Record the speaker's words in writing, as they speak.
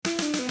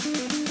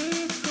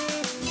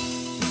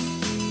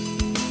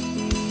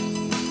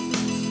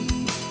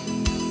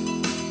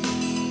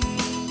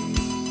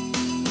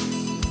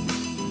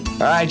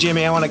All right,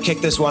 Jimmy, I want to kick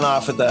this one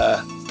off with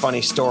a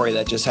funny story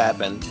that just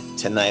happened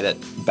tonight at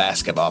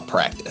basketball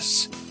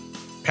practice.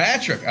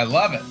 Patrick, I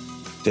love it.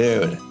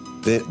 Dude,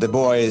 the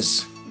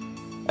boys,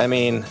 I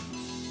mean,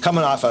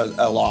 coming off a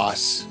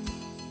loss,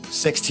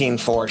 16-4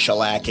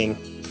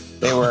 shellacking.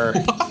 They were...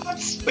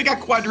 What? They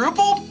got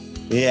quadrupled?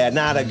 Yeah,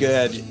 not a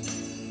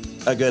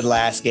good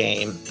last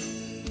game.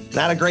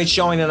 Not a great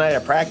showing tonight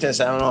at practice.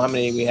 I don't know how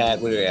many we had.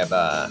 We had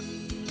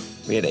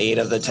 8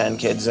 of the 10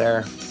 kids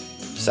there.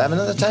 7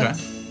 of the 10? Okay.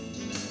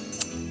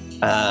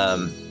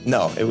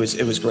 No, it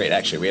was great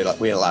actually. We had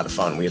a lot of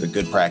fun. We had a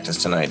good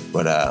practice tonight,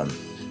 but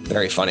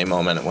very funny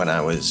moment when I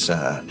was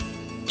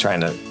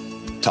trying to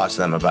talk to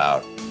them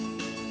about,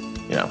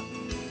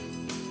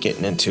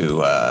 getting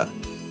into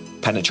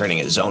penetrating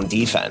a zone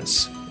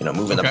defense,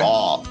 moving the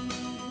ball,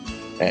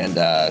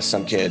 and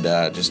some kid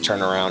just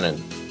turned around and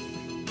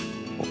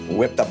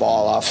whipped the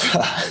ball off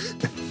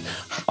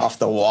off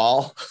the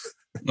wall.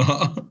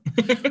 Now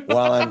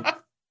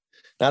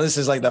this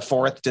is like the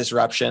 4th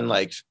disruption,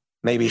 like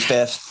maybe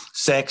 5th,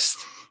 6th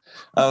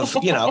of,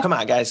 come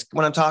on guys,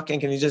 when I'm talking,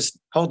 can you just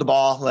hold the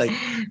ball? Like,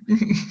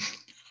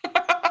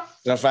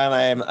 so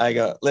finally I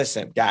go,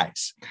 listen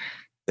guys,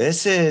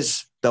 this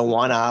is the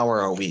 1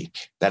 hour a week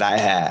that I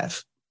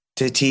have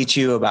to teach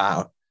you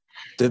about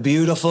the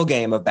beautiful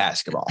game of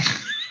basketball.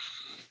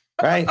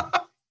 Right.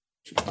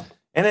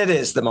 And it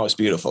is the most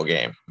beautiful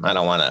game. I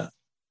don't want to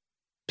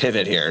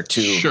pivot here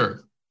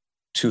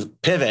to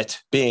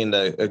pivot being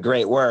a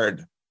great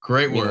word.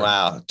 Great word.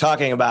 Wow.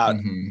 Talking about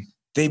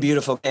the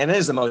beautiful, and it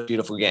is the most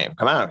beautiful game.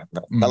 Come on.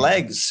 The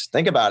legs.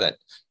 Think about it.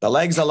 The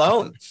legs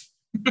alone.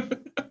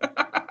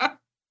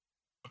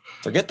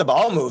 Forget the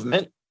ball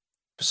movement.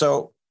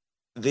 So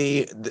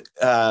the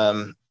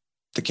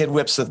kid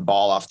whips the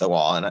ball off the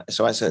wall. And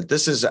so I said,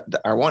 this is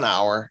our 1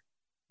 hour.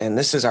 And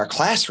this is our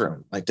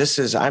classroom. Like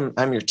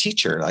I'm your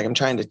teacher. Like I'm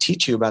trying to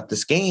teach you about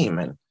this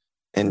game.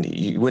 And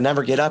you would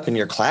never get up in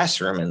your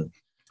classroom and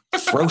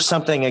throw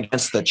something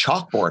against the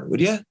chalkboard,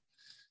 would you?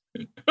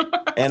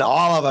 And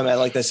all of them at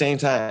like the same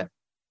time.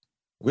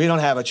 We don't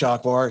have a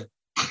chalkboard.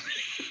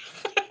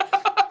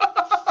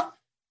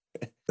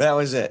 That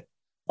was it.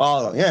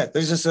 All of them. Yeah.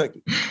 There's just like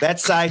that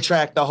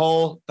sidetracked the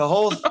whole,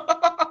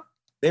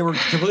 they were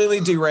completely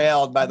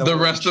derailed by the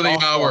rest of the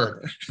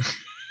hour.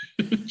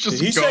 Did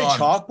he say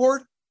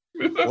chalkboard?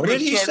 What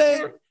did he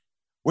say?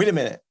 Wait a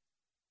minute.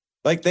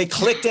 Like they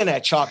clicked in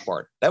at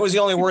chalkboard. That was the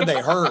only word they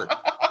heard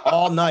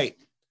all night.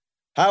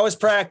 How was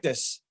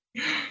practice?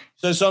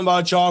 Said something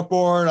about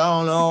chalkboard. I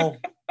don't know.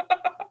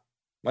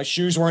 My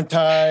shoes weren't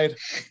tied.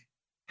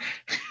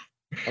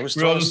 We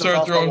all just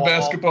start throwing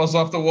basketballs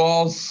off the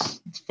walls.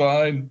 It's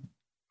fine.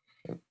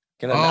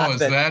 Is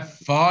that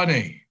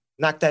funny?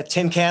 Knock that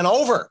tin can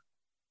over.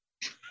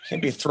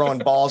 Can't be throwing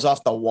balls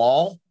off the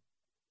wall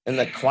in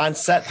the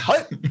Quonset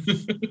hut.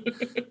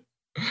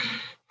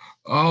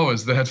 Oh,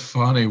 is that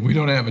funny? We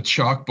don't have a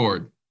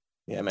chalkboard.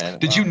 Yeah, man.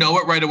 Did you know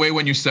it right away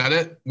when you said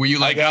it? Were you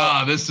like,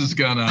 this is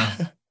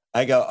gonna...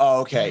 I go,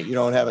 oh, okay, you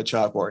don't have a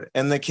chalkboard.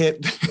 And the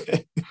kid,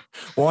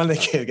 one of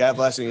the kids, God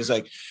bless him, he's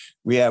like,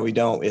 we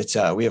don't. It's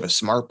we have a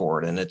smart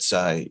board and it's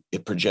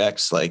it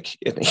projects like,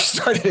 and he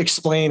started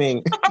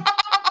explaining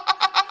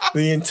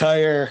the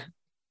entire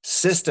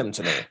system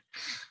to me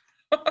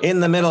in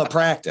the middle of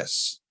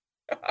practice.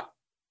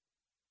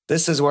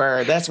 That's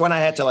when I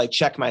had to like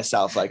check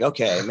myself, like,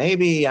 okay,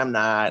 maybe I'm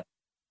not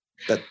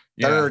the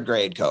 3rd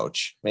grade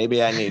coach.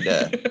 Maybe I need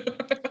to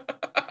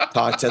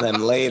talk to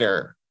them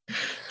later.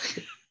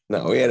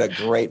 No, we had a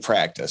great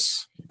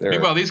practice.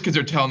 Meanwhile, these kids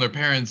are telling their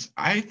parents,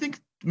 I think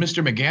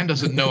Mr. McGann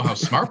doesn't know how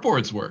smart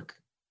boards work.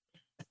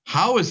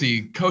 How is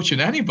he coaching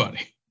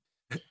anybody?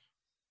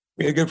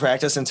 We had good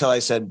practice until I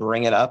said,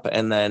 bring it up.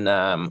 And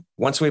then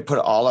once we put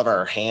all of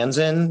our hands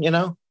in,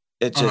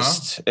 it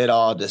just, it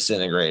all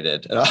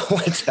disintegrated. It all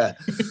went to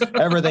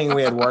everything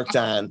we had worked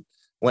on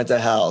went to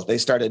hell. They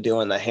started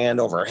doing the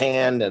hand over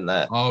hand and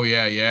the,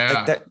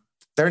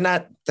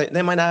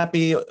 they might not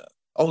be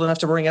old enough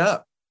to bring it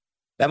up.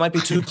 That might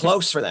be too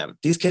close for them.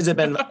 These kids have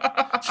been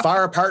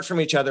far apart from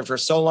each other for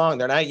so long.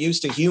 They're not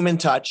used to human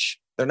touch.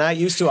 They're not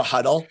used to a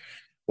huddle.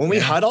 When we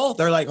huddle,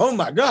 they're like, oh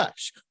my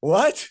gosh,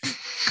 what?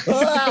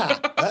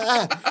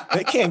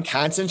 They can't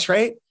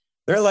concentrate.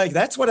 They're like,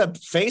 that's what a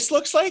face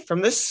looks like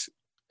from this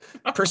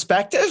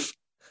perspective.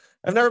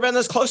 I've never been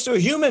this close to a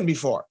human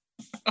before.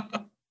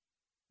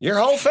 Your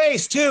whole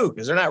face too,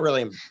 because they're not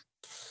really,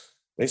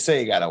 they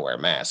say you got to wear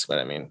a mask, but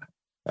I mean,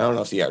 I don't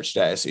know if the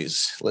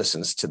Archdiocese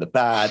listens to the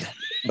pod,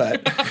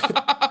 but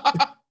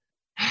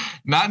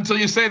not until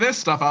you say this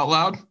stuff out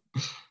loud.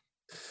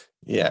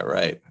 Yeah,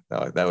 right.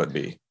 No, that would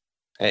be,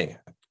 hey,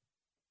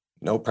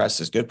 no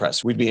press is good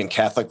press. We'd be in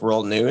Catholic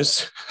World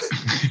News.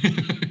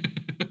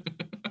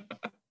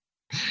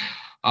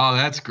 Oh,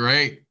 that's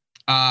great.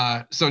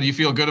 So do you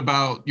feel good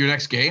about your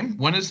next game?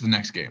 When is the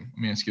next game?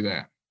 Let me ask you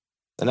that.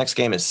 The next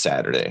game is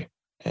Saturday.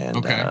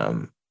 And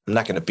I'm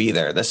not going to be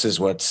there. This is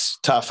what's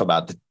tough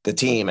about the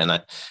team. And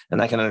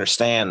I can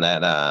understand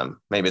that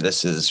maybe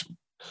this is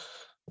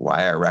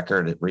why our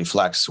record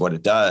reflects what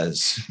it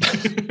does.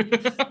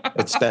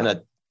 It's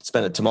been it's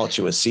been a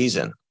tumultuous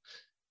season.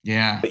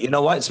 Yeah. But you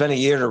know what? It's been a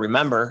year to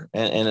remember,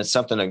 and it's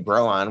something to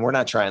grow on. We're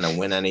not trying to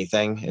win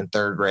anything in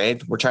third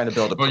grade. We're trying to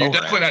build a program.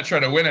 You're definitely not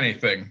trying to win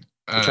anything.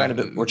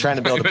 We're trying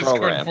to build a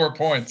program. 4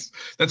 points.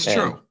 That's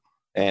true.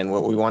 And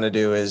what we want to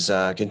do is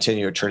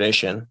continue a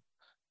tradition,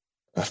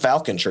 a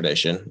Falcon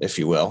tradition, if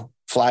you will.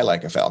 Fly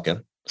like a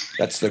Falcon.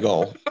 That's the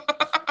goal.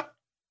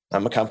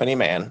 I'm a company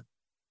man.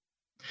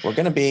 We're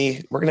gonna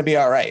be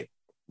all right.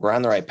 We're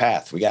on the right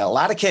path. We got a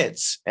lot of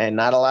kids and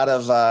not a lot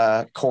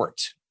of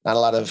court, not a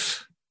lot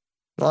of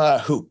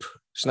hoop.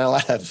 There's not a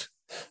lot of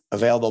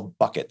available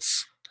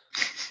buckets.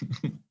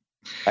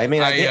 I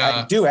mean,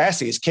 I do ask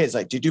these kids,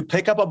 like, did you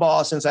pick up a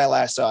ball since I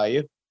last saw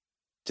you?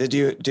 Did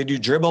you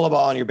dribble a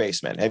ball in your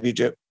basement? Have you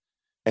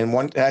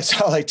And I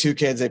saw like 2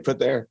 kids, they put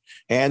their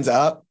hands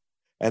up,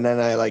 and then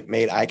I like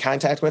made eye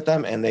contact with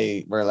them, and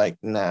they were like,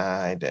 nah,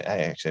 I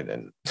actually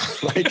didn't.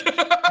 Like,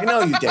 I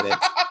know you didn't.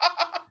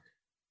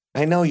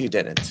 I know you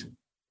didn't.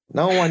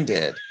 No one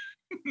did.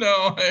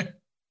 No.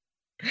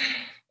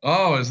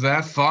 Oh, is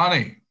that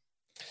funny?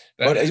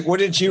 What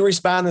did you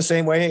respond the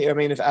same way? I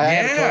mean, if I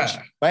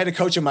had a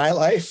coach in my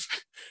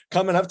life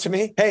coming up to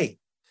me, hey,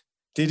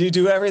 did you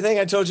do everything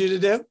I told you to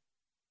do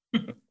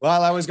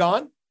while I was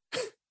gone?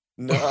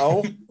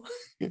 No.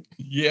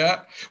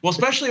 Yeah. Well,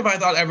 especially if I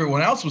thought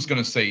everyone else was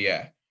going to say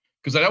yeah,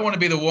 because I don't want to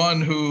be the one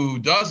who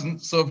doesn't.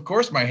 So of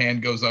course my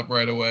hand goes up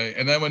right away.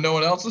 And then when no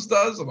one else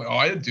does, I'm like, oh,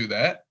 I didn't do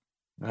that.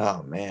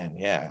 Oh man.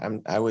 Yeah.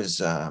 I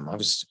was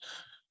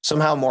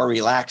somehow more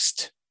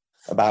relaxed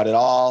about it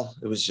all.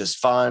 It was just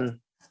fun.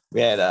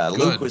 We had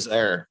Luke was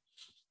there.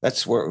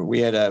 That's where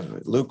we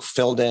had Luke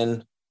filled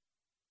in.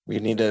 We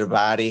needed a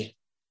body.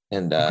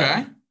 And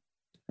okay. I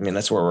mean,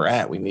 that's where we're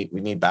at. We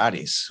need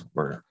bodies.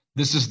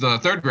 This is the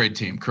third grade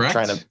team,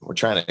 correct? We're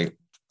trying to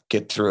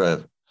get through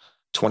a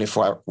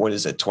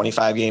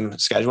 25 game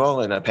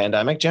schedule in a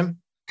pandemic, Jim.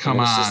 Come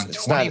on,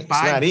 it's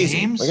not easy.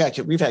 Games?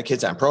 We've had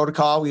kids on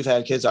protocol. We've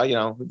had kids,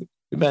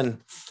 we've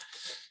been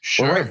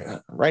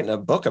writing a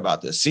book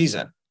about this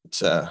season.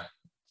 It's you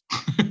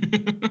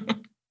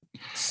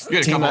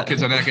had a couple of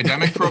kids on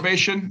academic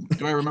probation.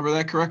 Do I remember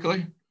that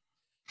correctly?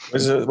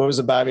 What was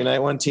the Bobby Knight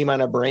one? Team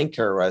on a brink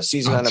or a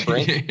season on a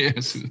brink?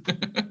 Yes.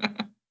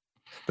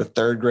 The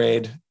third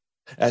grade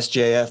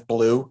SJF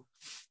Blue.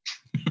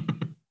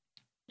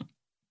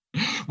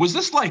 Was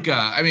this like,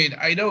 I mean,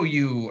 I know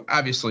you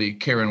obviously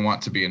care and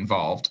want to be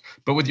involved,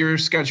 but with your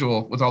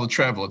schedule, with all the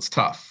travel, it's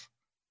tough.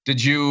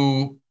 Did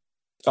you?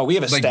 Oh, we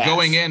have a staff.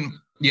 Going in.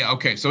 Yeah.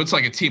 Okay. So it's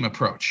like a team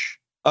approach.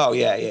 Oh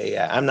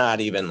yeah. I'm not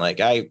even like,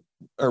 I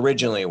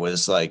originally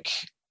was like,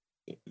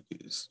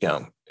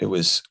 it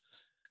was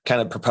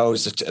kind of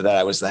proposed that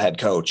I was the head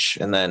coach,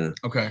 and then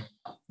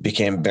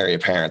became very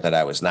apparent that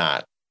I was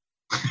not.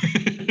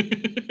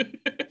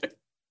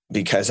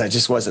 Because I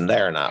just wasn't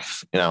there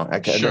enough. I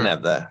didn't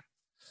have the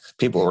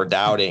people were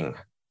doubting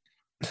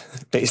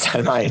based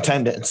on my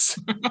attendance.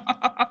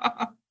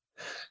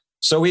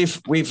 So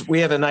we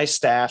have a nice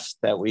staff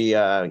that we,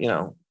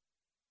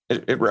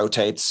 it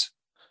rotates,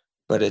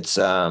 but it's,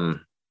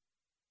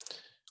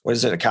 what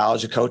is it? A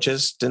college of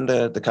coaches? Didn't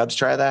the Cubs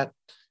try that?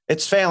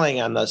 It's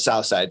failing on the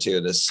South side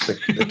too.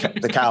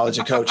 The college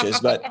of coaches,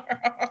 but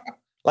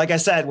like I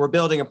said, we're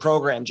building a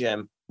program,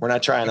 Jim. We're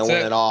not trying to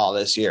win it all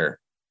this year.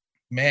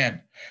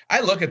 Man, I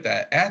look at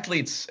that.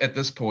 Athletes at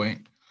this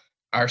point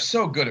are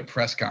so good at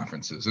press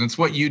conferences, and it's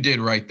what you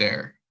did right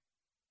there.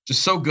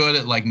 Just so good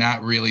at like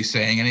not really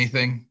saying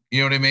anything.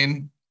 You know what I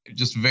mean?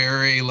 Just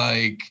very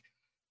like,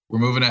 we're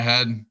moving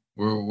ahead.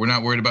 We're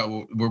not worried about.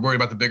 We're worried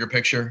about the bigger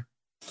picture.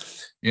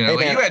 Hey,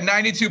 like you had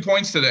 92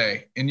 points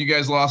today, and you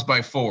guys lost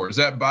by 4. Does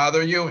that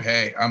bother you?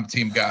 Hey, I'm a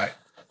team guy.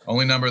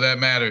 Only number that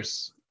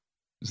matters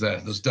is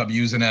that those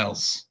W's and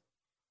L's.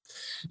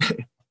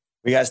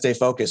 We gotta stay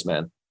focused,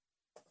 man.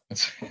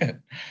 That's it.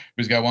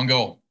 We've got one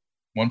goal,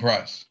 one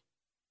prize,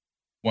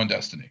 one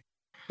destiny.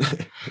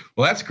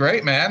 Well, that's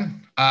great,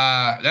 man.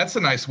 That's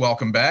a nice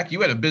welcome back. You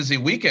had a busy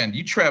weekend.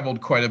 You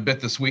traveled quite a bit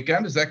this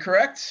weekend. Is that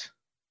correct?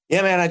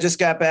 Yeah, man. I just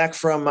got back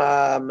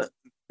from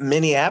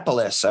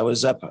Minneapolis. I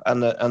was up on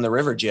the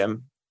river,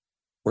 Jim,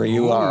 where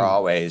you are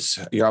always.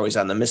 You're always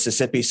on the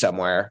Mississippi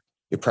somewhere.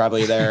 You're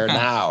probably there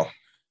now.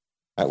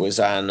 I was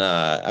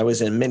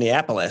in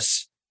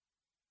Minneapolis,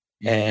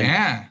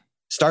 and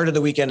started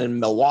the weekend in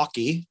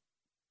Milwaukee,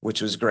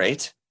 which was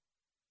great.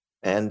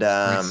 And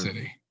great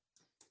city.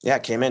 Yeah,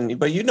 came in,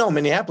 but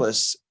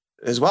Minneapolis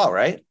as well,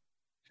 right?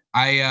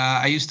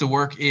 I used to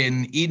work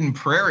in Eden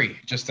Prairie,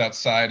 just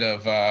outside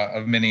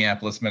of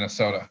Minneapolis,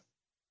 Minnesota.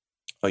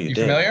 Oh, you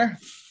did? Familiar?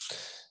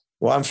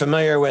 Well, I'm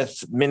familiar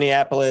with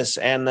Minneapolis,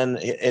 and then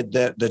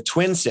the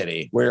Twin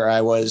City, where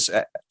I was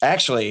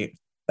actually.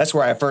 That's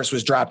where I first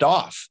was dropped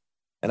off,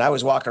 and I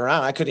was walking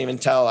around. I couldn't even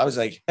tell. I was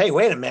like, "Hey,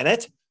 wait a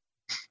minute,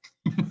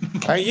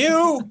 are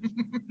you?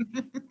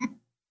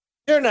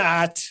 You're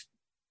not."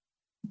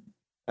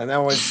 And I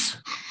was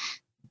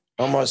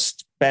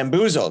almost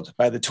bamboozled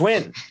by the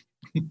twin.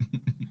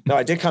 No,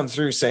 I did come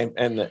through same,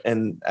 and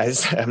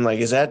I'm like,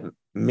 "Is that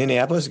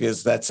Minneapolis?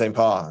 Because that's St.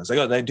 Paul." I was like,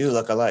 "Oh, they do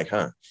look alike,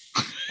 huh?"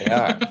 They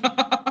are.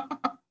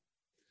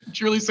 Did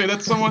you really say that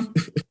to someone?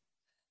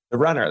 The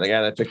runner, the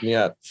guy that picked me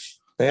up.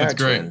 They That's are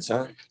great. twins,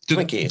 huh? Do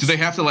Twinkies. they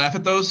have to laugh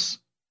at those?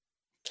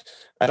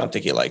 I don't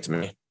think he liked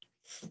me.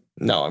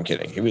 No, I'm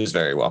kidding. He was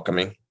very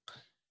welcoming.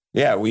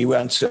 Yeah, we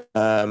went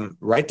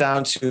right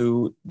down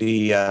to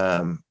the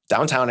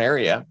downtown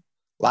area.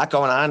 A lot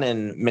going on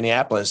in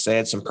Minneapolis. They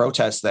had some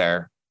protests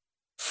there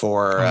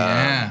for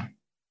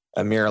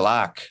Amir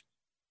Locke,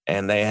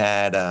 and they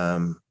had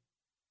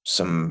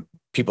some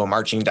people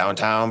marching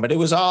downtown, but it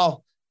was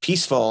all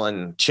peaceful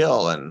and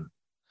chill. And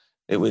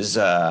it was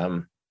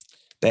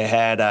they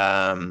had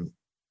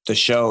the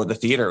show. The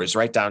theater was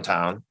right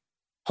downtown.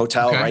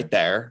 Hotel right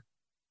there,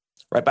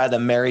 right by the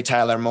Mary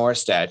Tyler Moore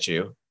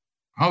statue.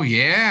 Oh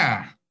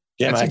yeah,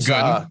 Jim,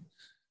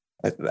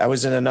 I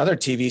was in another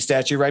TV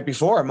statue right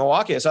before in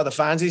Milwaukee. I saw the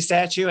Fonzie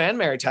statue and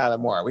Mary Tyler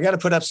Moore. We got to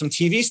put up some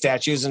TV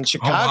statues in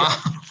Chicago.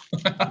 Oh,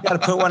 wow. We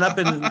got to put one up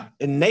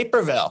in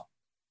Naperville.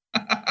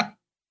 I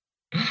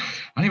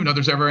don't even know if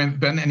there's ever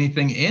been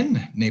anything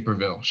in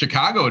Naperville.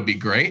 Chicago would be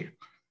great.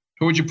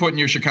 Who would you put in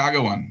your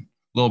Chicago one?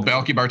 Little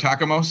Balky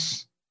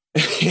Bartakamos?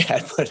 Yeah,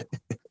 I'd put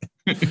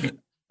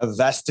a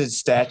vested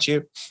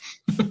statue.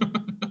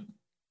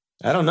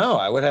 I don't know.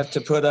 I would have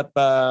to put up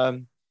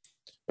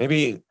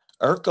maybe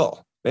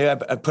Urkel. Maybe I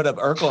put up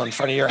Urkel in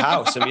front of your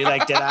house and be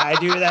like, did I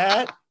do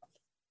that?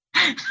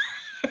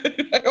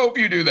 I hope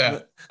you do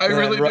that. I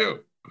really do.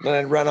 Then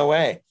I'd run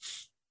away.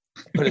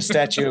 Put a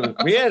statue.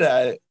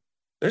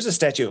 There's a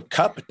statue of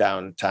Cup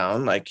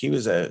downtown. Like he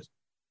wasn't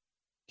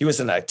a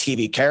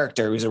TV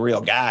character. He was a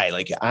real guy,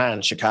 like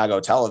on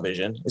Chicago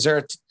television. Is there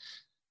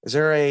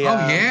a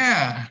oh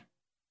yeah.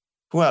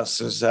 Who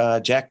else? Is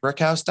Jack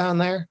Brickhouse down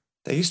there?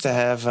 They used to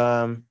have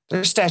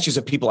there's statues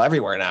of people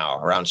everywhere now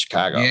around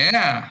Chicago.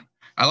 Yeah.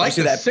 I like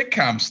the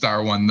sitcom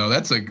star one though.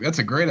 That's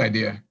a great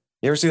idea.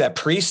 You ever see that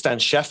priest on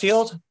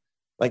Sheffield,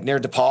 like near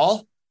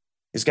DePaul?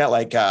 He's got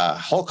like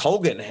Hulk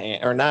Hogan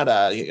hand, or not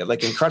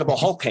like Incredible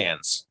Hulk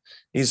hands.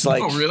 He's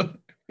like, oh really?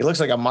 He looks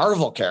like a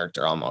Marvel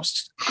character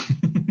almost.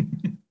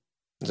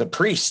 He's a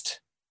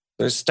priest.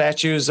 There's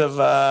statues of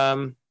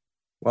a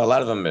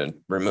lot of them have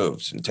been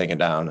removed and taken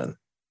down and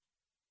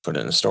put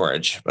in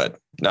storage, but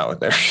no,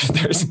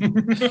 there's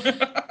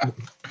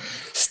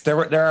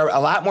there are a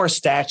lot more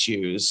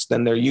statues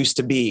than there used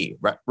to be.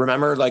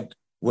 Remember, like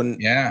when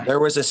there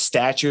was a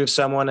statue of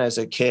someone as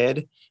a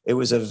kid, it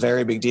was a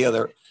very big deal.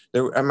 I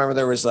remember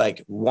there was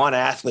like one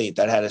athlete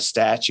that had a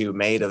statue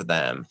made of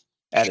them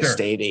at a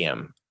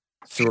stadium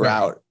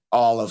throughout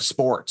all of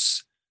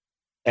sports.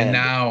 And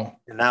now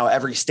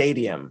every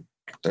stadium,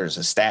 there's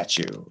a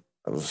statue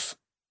of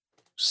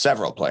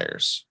several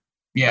players.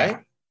 Yeah.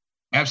 Right?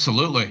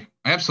 Absolutely.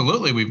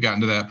 We've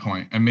gotten to that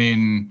point. I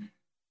mean,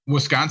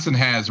 Wisconsin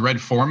has Red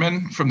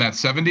Foreman from that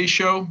 70s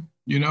show.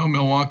 You know,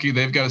 Milwaukee,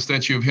 they've got a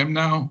statue of him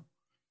now.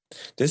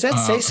 Does that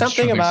say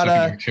something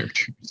about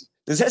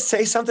does that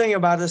say something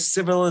about a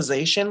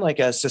civilization, like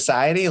a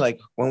society? Like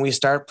when we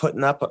start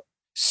putting up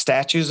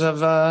statues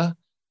of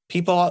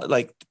people,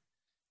 like,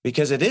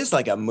 because it is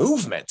like a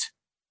movement.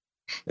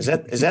 Is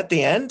that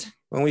the end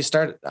when we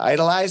start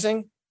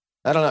idolizing?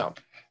 I don't know.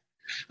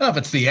 I don't know if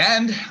it's the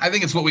end. I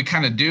think it's what we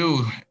kind of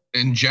do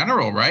in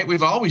general, right?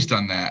 We've always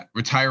done that.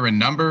 Retiring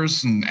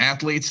numbers and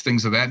athletes,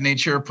 things of that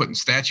nature, putting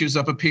statues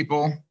up of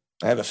people.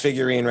 I have a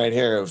figurine right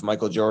here of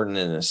Michael Jordan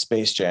in a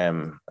Space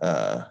Jam.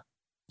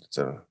 It's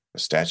a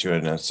statue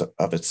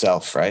of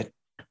itself, right?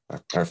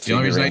 The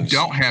only reason I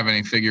don't have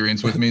any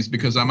figurines with me is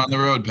because I'm on the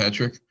road,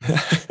 Patrick.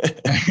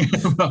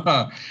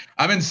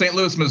 I'm in St.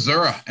 Louis,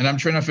 Missouri, and I'm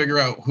trying to figure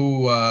out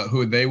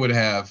who they would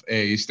have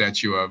a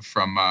statue of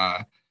from.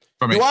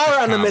 You are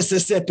on the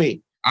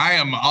Mississippi. I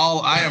am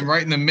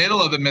right in the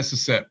middle of the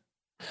Mississippi.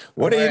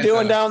 What are you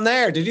doing down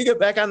there? Did you get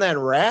back on that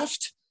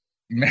raft?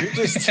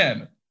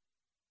 Man,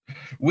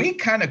 we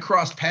kind of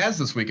crossed paths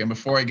this weekend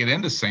before I get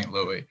into St.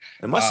 Louis.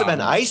 It must have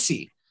been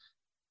icy.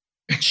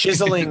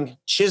 Chiseling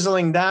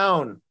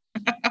down.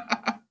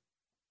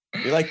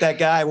 You're like that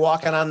guy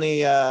walking on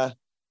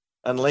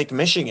on Lake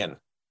Michigan.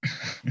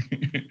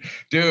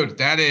 Dude,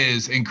 that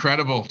is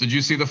incredible. Did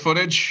you see the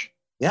footage?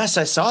 Yes,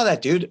 I saw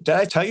that, dude. Did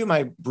I tell you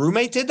my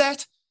roommate did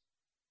that?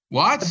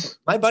 What?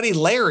 My buddy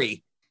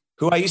Larry,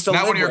 who I used to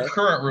live with. Not one of your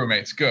current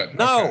roommates. Good.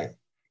 No, okay.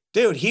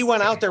 Dude, he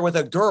went out there with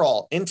a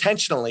girl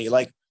intentionally.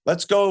 Like,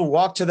 let's go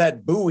walk to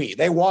that buoy.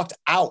 They walked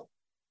out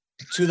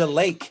to the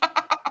lake.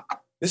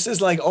 This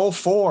is like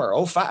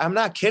 04, 05. I'm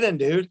not kidding,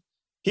 dude.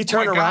 He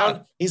turned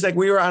around. He's like,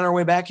 we were on our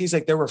way back. He's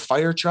like, there were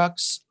fire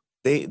trucks.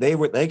 They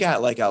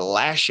got like a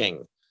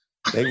lashing.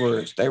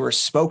 They were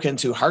spoken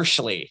to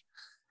harshly.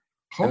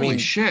 Holy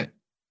shit.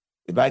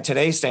 By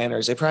today's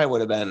standards, they probably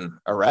would have been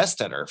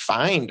arrested or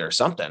fined or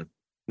something.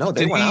 No,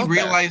 they went out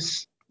there.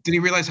 Did he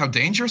realize how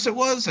dangerous it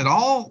was at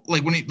all?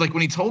 Like when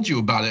he told you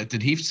about it,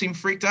 did he seem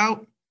freaked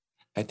out?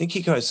 I think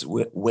he was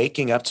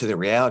waking up to the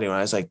reality when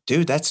I was like,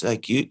 dude, that's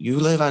like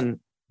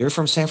you're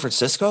from San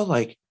Francisco.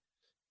 Like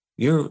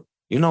you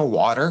know,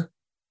 water,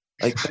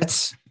 like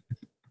that's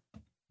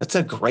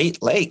a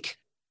great lake.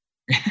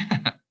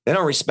 They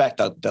don't respect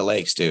the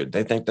lakes, dude.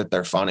 They think that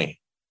they're funny.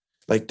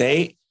 Like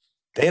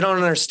They don't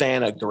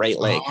understand a Great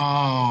Lake.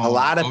 Oh, A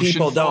lot of ocean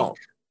people folk? don't.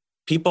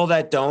 People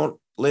that don't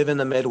live in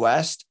the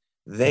Midwest,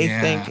 they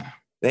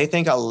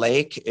think a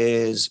lake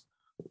is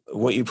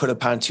what you put a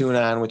pontoon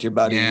on with your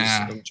buddies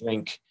and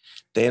drink.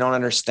 They don't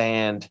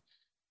understand.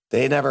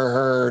 They never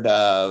heard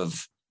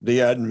of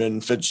the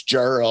Edmund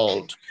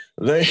Fitzgerald.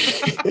 They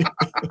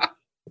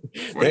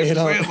Why do you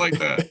say it like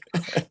that?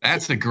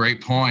 That's a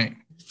great point.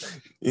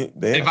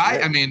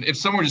 If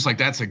someone were just like,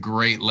 that's a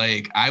great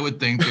lake, I would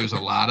think there's a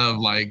lot of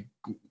like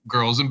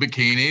girls in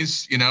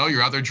bikinis,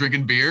 you're out there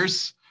drinking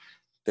beers.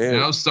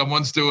 Dude.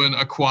 Someone's doing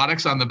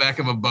aquatics on the back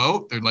of a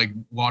boat. They're like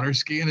water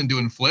skiing and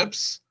doing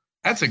flips.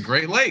 That's a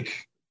great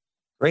lake.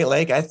 Great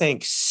Lake. I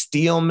think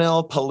steel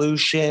mill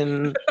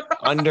pollution,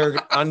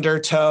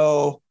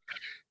 undertow.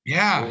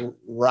 Yeah.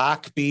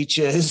 Rock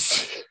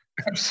beaches.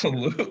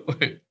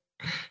 Absolutely.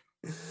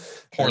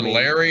 Poor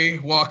Larry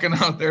walking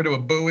out there to a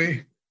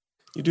buoy.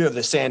 You do have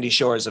the sandy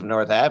shores of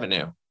North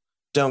Avenue.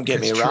 Don't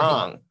get me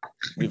wrong.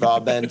 We've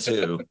all been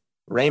to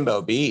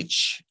Rainbow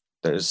Beach.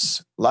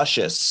 There's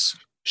luscious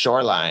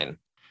shoreline.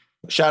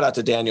 Shout out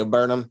to Daniel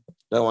Burnham.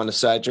 Don't want to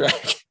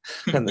sidetrack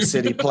on the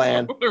city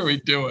plan. What are we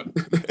doing?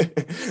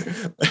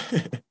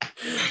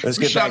 Let's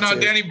get shouting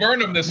out Danny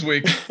Burnham this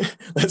week.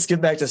 Let's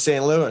get back to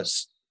St.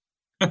 Louis.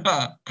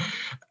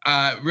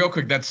 Real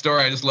quick, that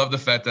story, I just love the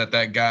fact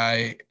that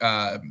guy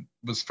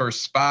was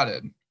first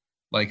spotted,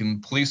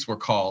 and police were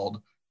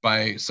called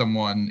by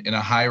someone in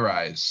a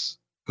high-rise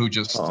who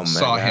just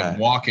saw him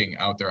walking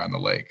out there on the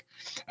lake.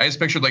 I just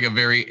pictured like a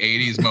very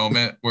 80s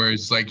moment where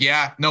it's like,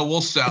 yeah, no,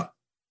 we'll sell.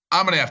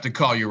 I'm going to have to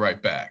call you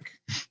right back.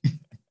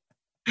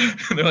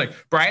 And they're like,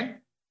 Brian,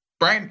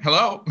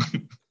 hello.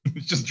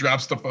 Just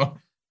drops the phone.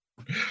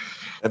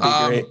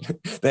 That'd be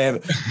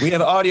great. We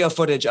have audio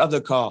footage of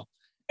the call.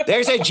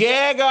 There's a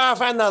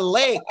jag-off on the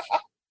lake.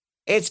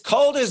 It's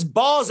cold as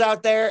balls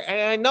out there, and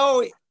I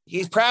know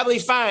he's probably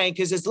fine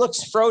because it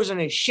looks frozen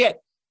as shit.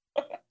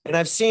 And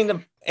I've seen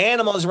the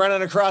animals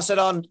running across it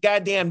all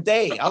goddamn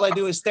day. All I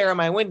do is stare at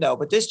my window.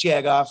 But this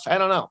jag-off, I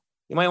don't know.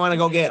 You might want to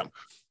go get him.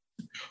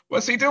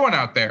 What's he doing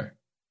out there?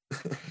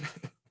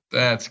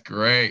 That's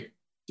great.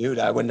 Dude,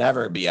 I would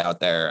never be out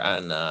there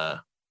on,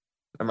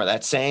 remember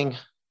that saying,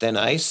 thin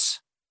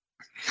ice?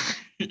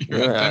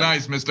 You're on thin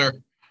ice, mister.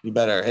 You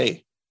better,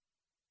 hey,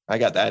 I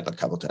got that a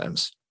couple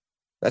times.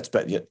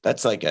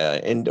 That's like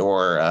a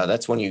indoor,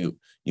 that's when you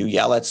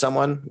yell at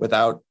someone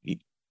without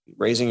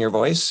raising your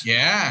voice.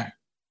 Yeah.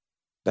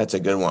 That's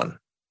a good one.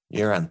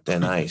 You're on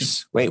thin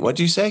ice. Wait, what'd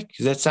you say?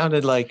 Because that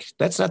sounded like,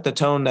 that's not the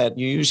tone that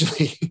you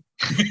usually,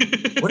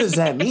 what does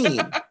that mean?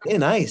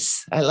 Thin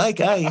ice. I like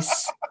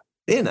ice.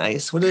 Thin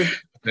ice.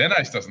 Thin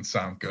ice doesn't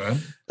sound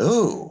good.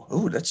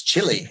 Oh, that's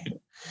chilly.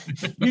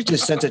 You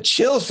just sent a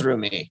chill through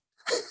me.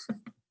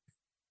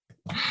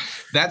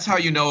 That's how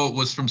you know it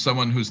was from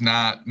someone who's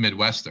not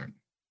Midwestern,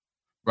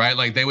 right?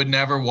 Like they would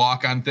never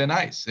walk on thin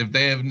ice. If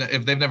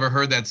they've never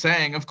heard that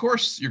saying, of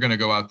course you're going to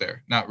go out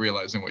there not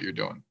realizing what you're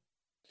doing.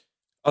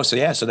 Oh, so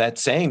that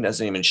saying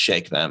doesn't even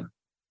shake them.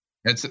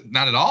 It's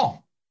not at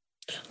all.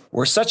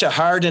 We're such a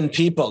hardened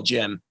people,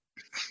 Jim.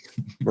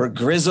 We're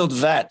grizzled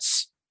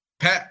vets.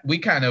 Pat, we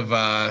kind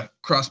of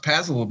crossed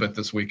paths a little bit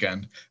this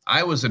weekend.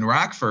 I was in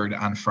Rockford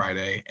on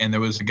Friday, and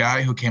there was a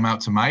guy who came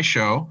out to my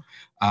show.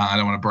 I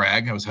don't want to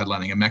brag. I was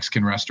headlining a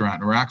Mexican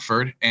restaurant in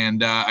Rockford,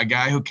 and a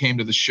guy who came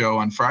to the show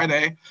on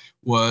Friday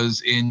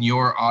was in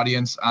your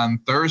audience on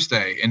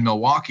Thursday in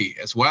Milwaukee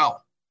as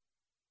well.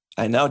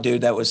 I know,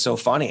 dude. That was so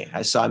funny.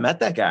 I met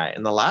that guy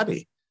in the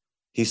lobby.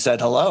 He said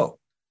hello.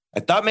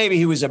 I thought maybe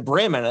he was a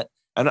Brim, and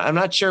I'm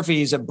not sure if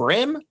he's a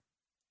Brim,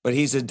 but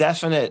he's a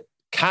definite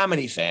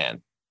comedy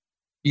fan.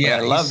 Yeah, I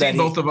love that.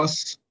 Both of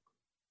us.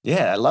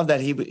 Yeah, I love that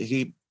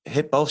he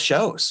hit both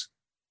shows.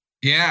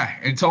 Yeah,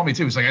 and he told me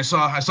too. He's like, I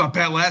saw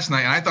Pat last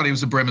night, and I thought he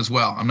was a Brim as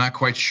well. I'm not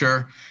quite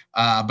sure,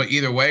 but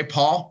either way,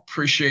 Paul,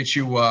 appreciate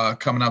you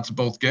coming out to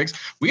both gigs.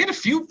 We had a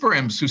few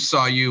Brims who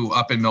saw you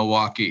up in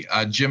Milwaukee.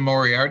 Jim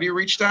Moriarty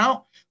reached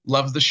out,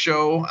 loved the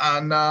show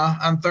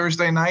on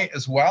Thursday night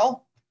as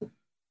well.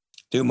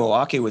 Dude,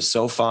 Milwaukee was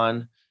so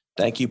fun.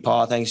 Thank you,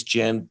 Paul. Thanks,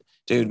 Jim.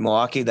 Dude,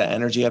 Milwaukee, the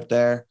energy up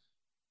there.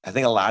 I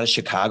think a lot of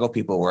Chicago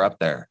people were up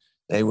there.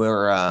 They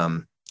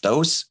were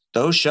those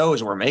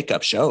shows were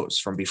makeup shows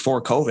from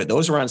before COVID.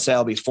 Those were on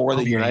sale before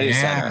the United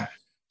Center.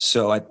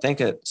 So I think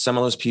that some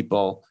of those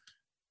people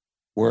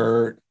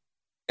were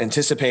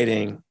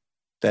anticipating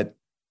that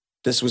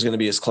this was going to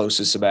be as close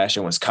as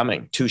Sebastian was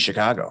coming to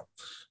Chicago.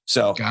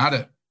 So got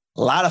it.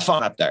 A lot of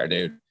fun up there,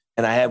 dude.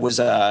 And I was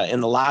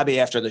in the lobby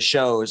after the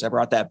shows. I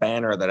brought that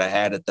banner that I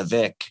had at the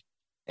Vic,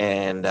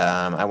 and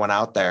I went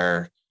out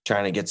there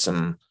trying to get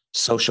some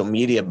social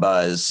media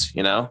buzz,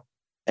 and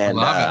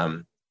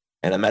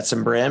I met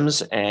some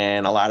Brims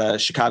and a lot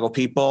of Chicago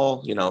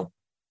people.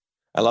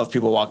 I love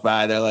people walk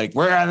by. They're like,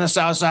 "We're on the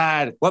South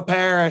Side. What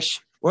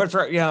parish? What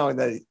for?"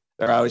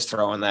 They're always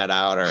throwing that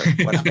out, or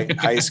what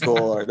high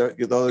school, or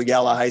they'll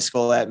yell at high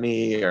school at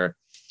me, or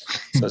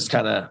so it's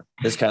kind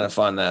of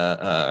fun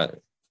to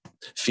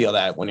feel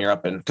that when you're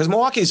up in, because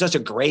Milwaukee is such a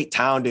great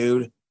town,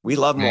 dude. We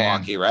love Man.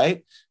 Milwaukee,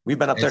 right? We've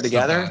been up there It's the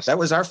together. best. That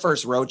was our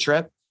first road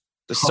trip.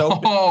 The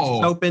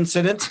Oh. soap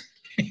incident.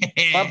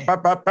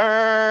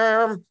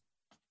 Bum.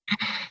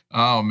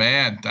 Oh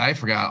man, I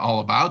forgot all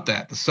about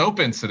that. The soap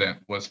incident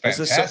was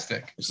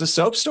fantastic. Has the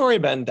soap story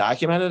been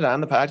documented on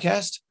the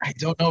podcast? I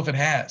don't know if it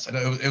has.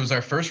 It was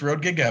our first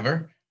road gig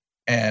ever,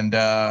 and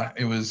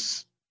it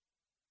was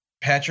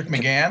Patrick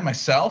McGann,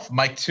 myself,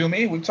 Mike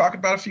Toomey. We've talked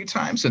about it a few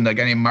times, and a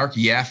guy named Mark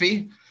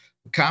Yaffe,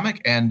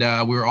 comic, and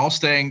we were all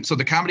staying. So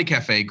the Comedy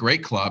Cafe,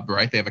 great club,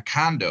 right? They have a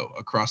condo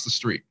across the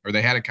street, or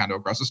they had a condo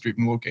across the street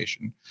from the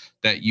location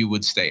that you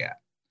would stay at.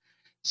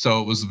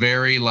 So it was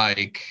very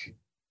like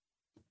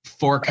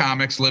 4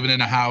 comics living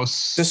in a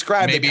house.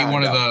 Describe maybe the condo.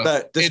 One of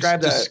the.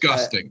 Describe it's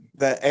disgusting.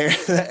 The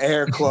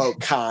air quote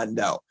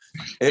condo.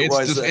 It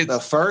was the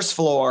first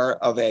floor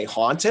of a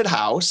haunted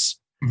house.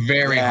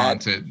 Very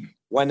haunted.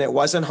 When it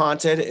wasn't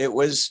haunted, it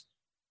was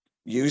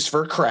used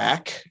for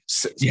crack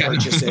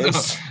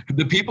purchases. No.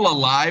 The people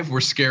alive were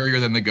scarier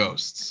than the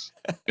ghosts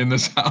in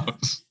this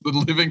house. The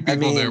living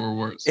people there were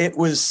worse. It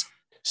was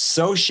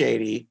so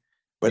shady.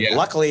 But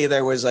luckily,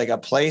 there was like a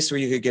place where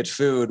you could get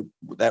food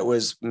that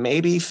was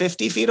maybe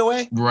 50 feet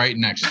away. Right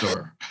next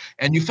door.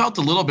 And you felt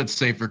a little bit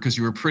safer because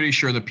you were pretty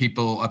sure the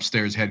people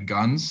upstairs had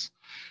guns.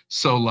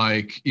 So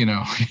like,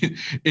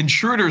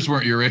 intruders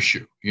weren't your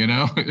issue,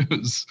 It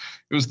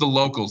was the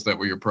locals that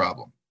were your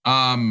problem.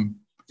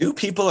 Do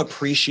people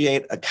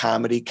appreciate a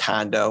comedy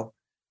condo?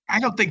 I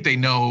don't think they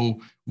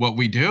know what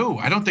we do.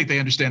 I don't think they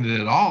understand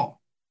it at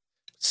all.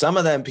 Some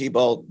of them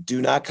people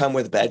do not come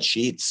with bed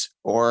sheets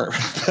or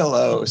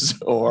pillows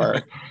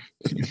or.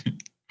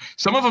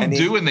 Some of them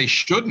do and they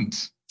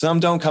shouldn't.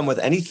 Some don't come with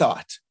any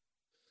thought.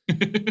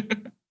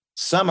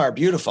 Some are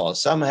beautiful.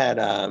 Some had,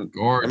 I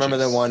remember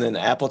the one in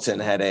Appleton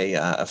had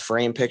a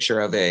frame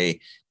picture of a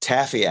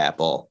taffy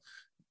apple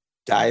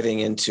diving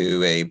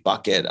into a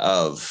bucket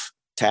of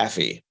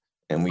taffy.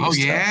 And we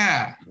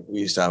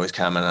used to always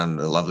comment on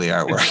the lovely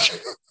artwork.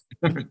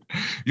 You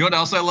know what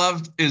else I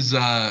loved is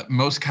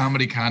most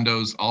comedy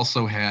condos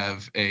also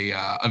have a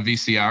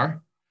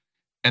VCR,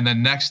 and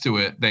then next to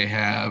it they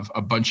have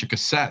a bunch of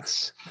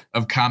cassettes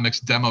of comics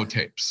demo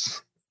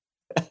tapes.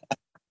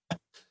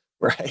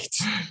 Right.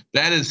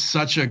 That is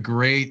such a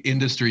great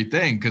industry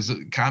thing because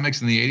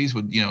comics in the 80s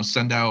would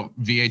send out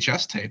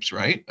VHS tapes,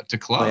 right, to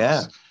clubs. Oh,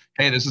 yeah.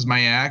 Hey, this is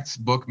my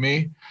act, book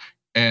me.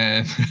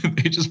 And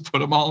they just put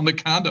them all in the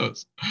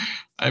condos.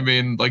 I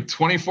mean, like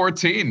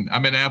 2014,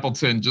 I'm in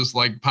Appleton, just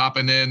like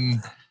popping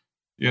in,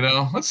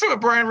 let's see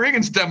what Brian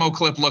Regan's demo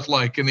clip looked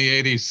like in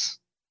the 80s.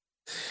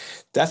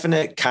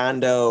 Definite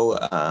condo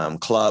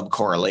club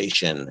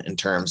correlation in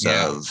terms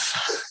of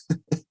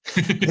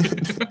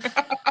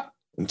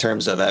in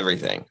terms of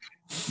everything.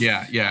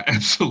 Yeah,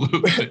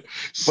 absolutely.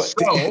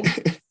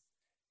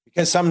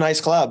 Because some nice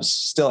clubs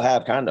still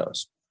have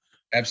condos.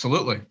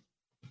 Absolutely.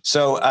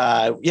 So,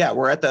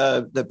 we're at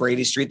the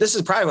Brady Street. This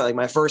is probably like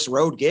my first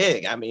road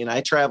gig. I mean,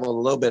 I traveled a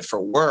little bit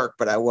for work,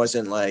 but I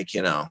wasn't like,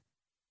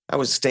 I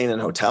was staying in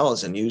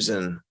hotels and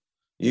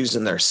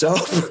using their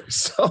soap.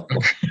 So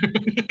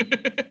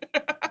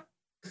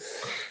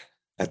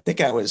I think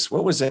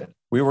what was it?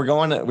 We were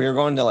going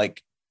to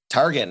like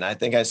Target, and I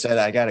think I said,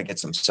 I got to get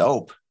some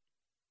soap.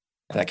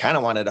 And I kind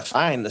of wanted to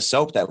find the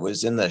soap that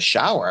was in the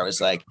shower. I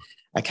was like,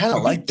 I kind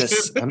of like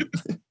this.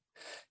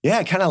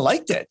 I kind of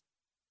liked it.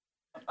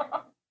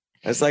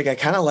 It's like, I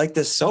kind of like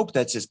this soap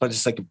but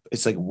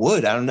it's like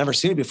wood. I've never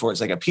seen it before.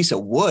 It's like a piece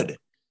of wood.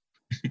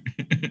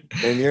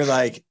 And you're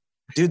like,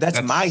 dude,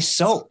 that's my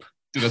soap.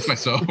 Dude, that's my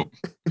soap.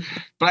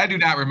 But I do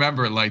not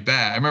remember it like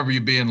that. I remember you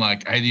being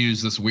like, I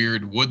use this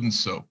weird wooden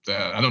soap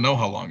that I don't know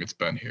how long it's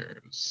been here.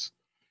 It was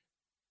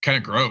kind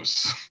of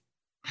gross.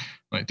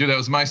 Like, dude, that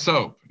was my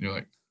soap. And you're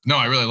like, no,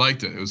 I really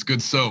liked it. It was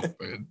good soap.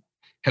 It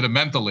had a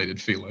mentholated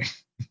feeling,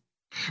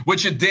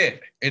 which it did.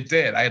 It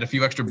did. I had a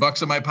few extra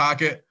bucks in my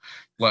pocket.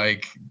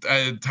 Like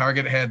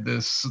Target had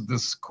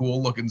this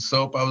cool looking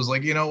soap. I was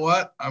like, you know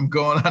what? I'm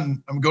going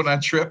on a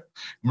trip.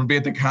 I'm gonna be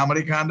at the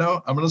comedy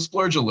condo. I'm gonna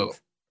splurge a little.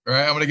 All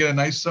right. I'm gonna get a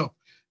nice soap.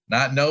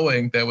 Not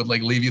knowing that would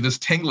like leave you this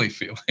tingly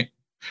feeling.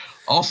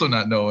 Also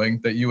not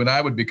knowing that you and I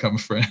would become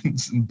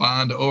friends and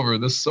bond over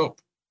this soap.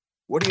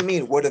 What do you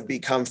mean would have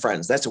become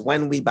friends? That's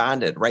when we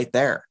bonded right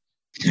there.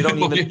 You don't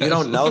even you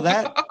don't know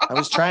that? I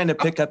was trying to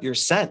pick up your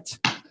scent.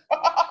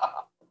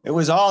 It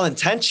was all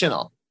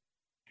intentional.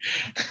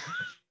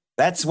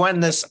 That's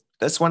when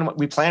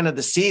we planted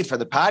the seed for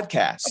the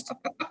podcast.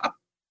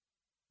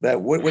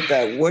 That wood with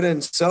that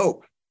wooden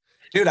soap.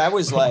 Dude, I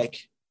was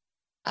like,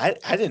 I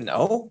didn't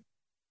know.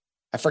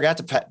 I forgot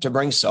to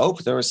bring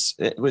soap.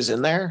 It was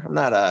in there. I'm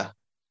not a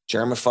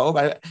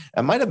germaphobe.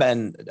 I might have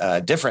been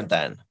different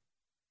then.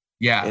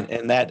 Yeah.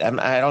 And that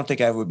I don't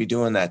think I would be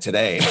doing that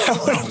today.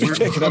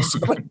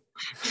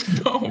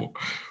 No.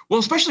 Well,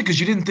 especially because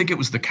you didn't think it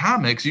was the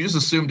comics. You just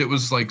assumed it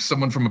was like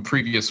someone from a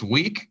previous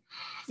week.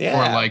 Yeah.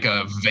 Or like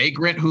a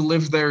vagrant who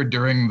lived there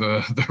during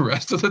the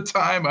rest of the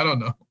time. I don't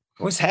know.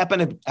 I was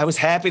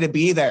happy to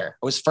be there.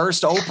 It was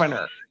first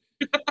opener.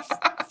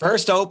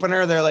 First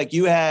opener. They're like,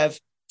 you have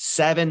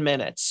 7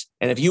 minutes.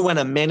 And if you went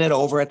a minute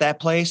over at that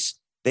place,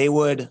 they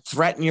would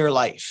threaten your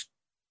life.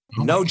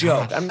 Oh No my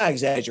joke. gosh. I'm not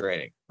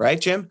exaggerating, right,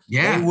 Jim?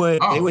 Yeah.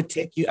 They would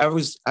take you. I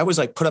was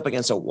like put up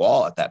against a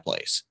wall at that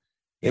place.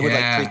 They would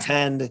like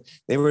pretend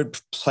they would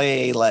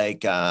play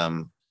like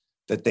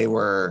that they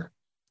were,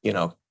 you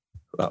know,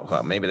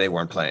 well, maybe they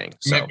weren't playing.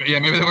 So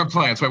maybe they weren't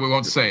playing. That's why we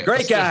won't say it.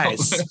 Great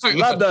guys.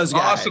 Love those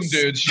guys. Awesome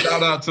dudes.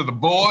 Shout out to the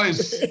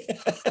boys.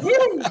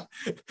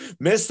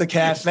 Miss the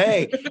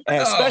cafe,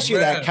 and especially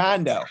that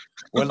condo.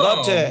 Would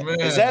love to. Man.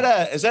 Is that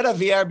a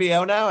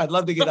VRBO now? I'd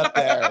love to get up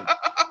there and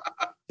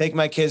take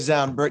my kids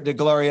down to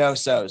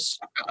Gloriosos.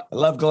 I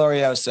love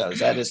Gloriosos.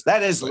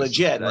 That is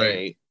legit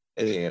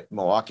a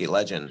Milwaukee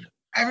legend.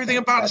 Everything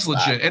about it's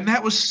legit. And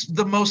that was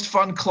the most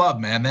fun club,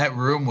 man. That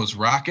room was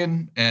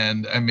rocking.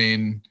 And I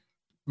mean,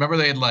 remember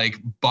they'd like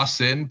bus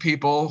in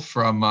people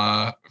from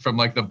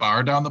like the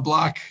bar down the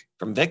block?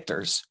 From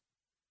Victor's.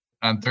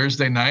 On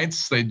Thursday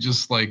nights, they'd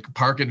just like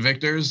park at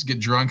Victor's, get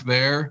drunk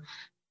there,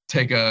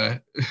 take a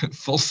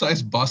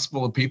full-size bus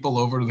full of people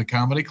over to the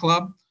comedy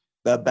club.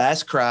 The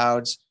best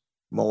crowds,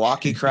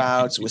 Milwaukee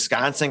crowds,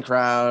 Wisconsin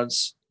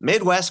crowds,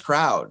 Midwest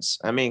crowds.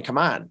 I mean, come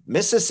on,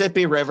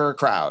 Mississippi River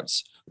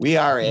crowds. We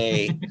are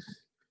a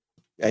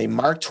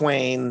Mark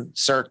Twain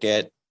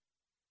circuit.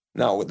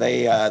 No,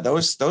 they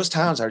those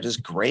towns are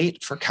just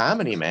great for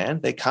comedy, man.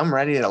 They come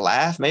ready to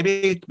laugh.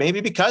 Maybe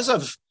because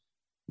of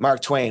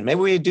Mark Twain. Maybe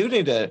we do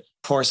need to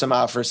pour some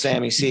out for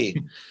Sammy C.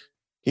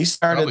 He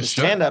started the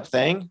stand-up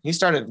thing. He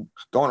started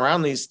going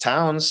around these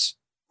towns,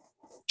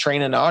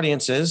 training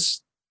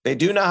audiences. They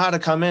do know how to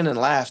come in and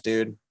laugh,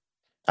 dude.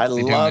 I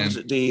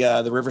loved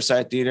the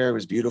Riverside Theater. It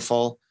was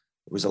beautiful.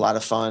 It was a lot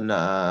of fun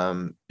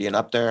being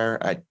up there.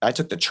 I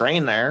took the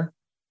train there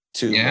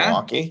to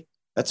Milwaukee.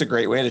 That's a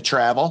great way to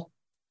travel.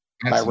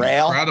 That's by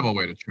rail. Incredible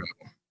way to travel.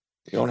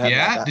 You don't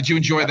have Did you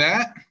enjoy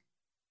that?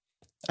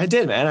 I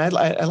did, man.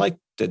 I like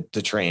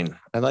the train.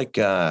 I like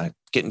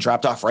getting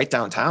dropped off right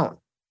downtown.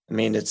 I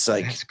mean, it's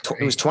like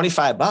it was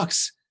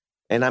 $25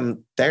 and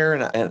I'm there.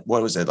 And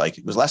what was it like?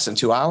 It was less than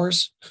 2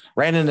 hours.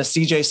 Ran into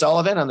CJ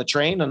Sullivan on the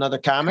train, another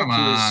comic.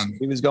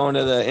 He was going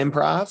to the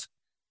Improv.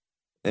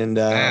 And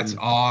that's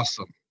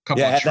awesome.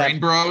 Couple of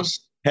train bros.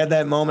 Had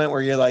that moment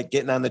where you're like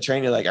getting on the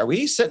train. You're like, are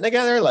we sitting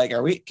together? Like,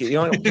 are we? Because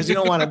you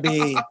don't want to be,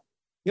 you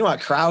don't want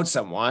to crowd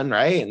someone,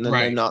 right? And then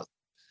they're not.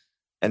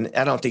 And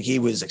I don't think he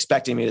was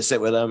expecting me to sit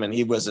with him, and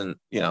he wasn't.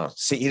 He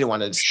didn't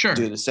want to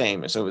do the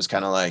same. So it was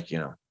kind of like, I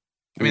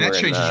mean, that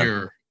changes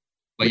your.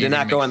 Like, we did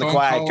not go in the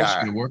quiet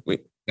car.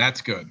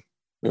 That's good.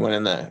 We went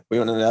in the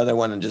other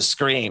one and just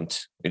screamed.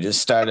 We just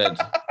started.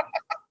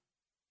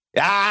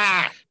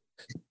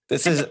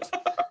 This is.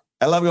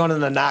 I love going in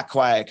the not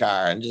quiet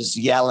car and just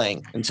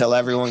yelling until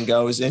everyone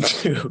goes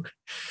into.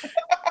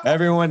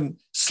 Everyone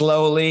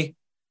slowly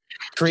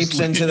creeps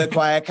into the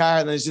quiet car,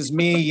 and there's just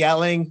me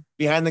yelling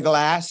behind the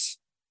glass.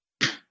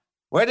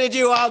 Where did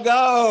you all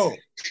go?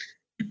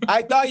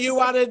 I thought you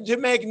wanted to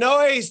make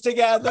noise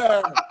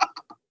together.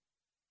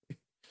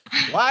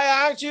 Why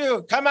aren't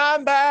you? Come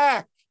on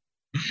back.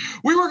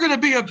 We were going to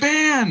be a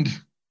band.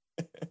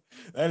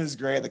 That is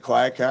great. The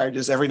quiet car,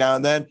 just every now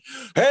and then.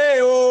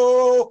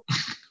 Hey-oh,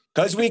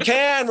 because we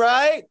can,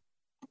 right?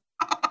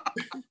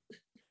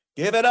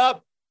 Give it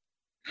up.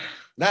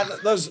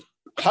 Not those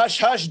hush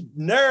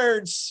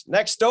nerds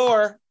next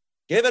door.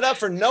 Give it up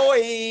for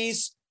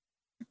noise.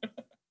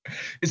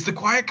 Is the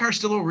quiet car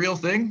still a real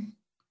thing?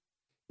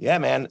 Yeah,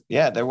 man.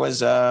 Yeah, there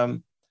was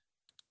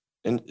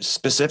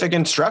specific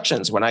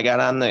instructions when I got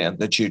on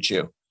the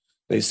choo-choo.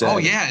 They said, "Oh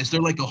yeah, is there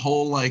like a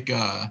whole like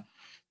a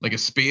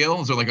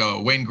spiel? Is there like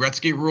a Wayne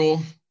Gretzky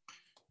rule?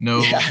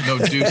 No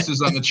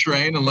deuces on the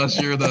train unless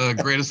you're the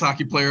greatest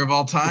hockey player of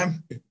all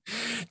time."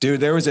 Dude,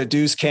 there was a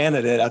deuce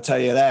candidate. I'll tell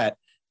you that.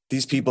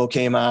 These people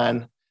came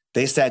on.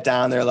 They sat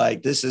down. They're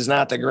like, "This is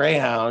not the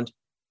Greyhound."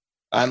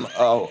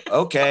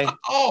 Okay.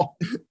 Oh.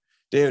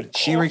 Dude,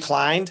 she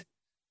reclined.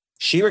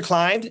 She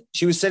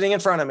was sitting in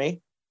front of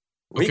me,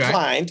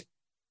 reclined.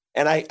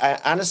 And I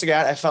honest to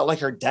God, I felt like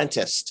her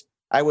dentist.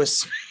 I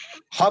was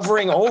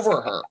hovering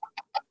over her.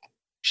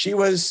 She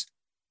was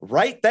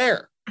right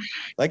there.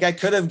 Like I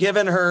could have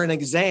given her an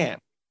exam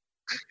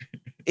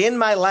in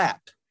my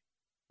lap.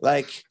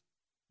 Like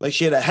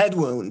she had a head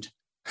wound.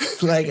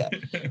 Like,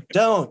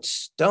 don't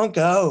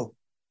go.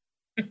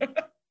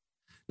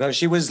 No,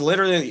 she was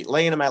literally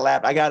laying in my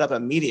lap. I got up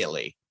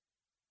immediately.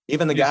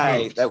 Even the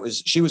guy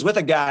she was with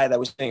a guy that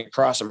was sitting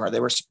across from her.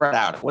 They were spread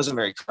out. It wasn't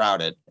very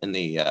crowded in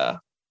the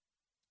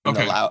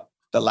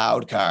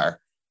loud car.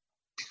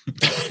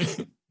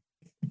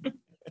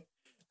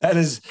 That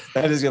is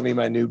gonna be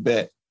my new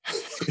bit.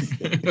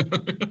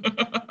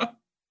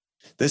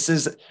 This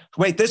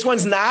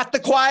one's not the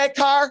quiet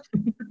car.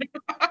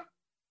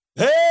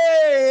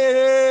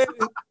 Hey,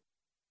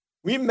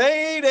 we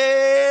made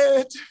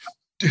it.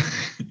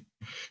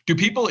 Do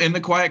people in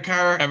the quiet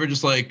car ever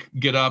just like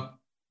get up,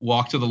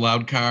 walk to the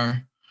loud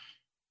car,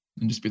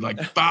 and just be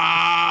like, "Fuck,"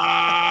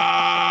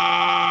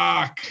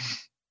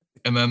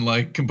 and then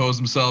like compose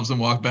themselves and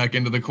walk back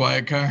into the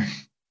quiet car?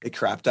 They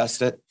crop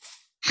dust it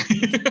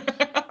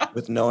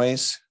with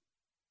noise.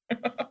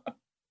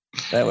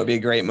 That would be a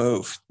great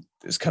move.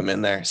 Just come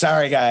in there.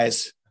 Sorry,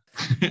 guys.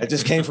 I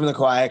just came from the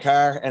quiet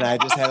car and I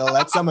just had to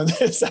let some of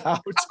this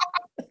out.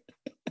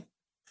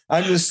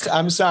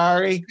 I'm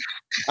sorry.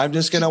 I'm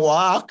just going to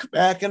walk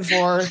back and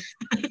forth.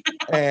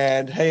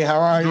 And hey, how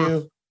are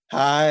you?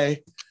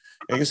 Hi.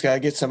 I just got to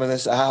get some of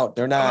this out.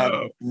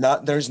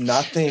 There's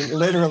nothing,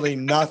 literally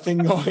nothing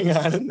going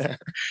on in there.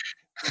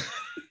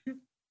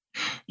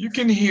 You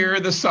can hear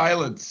the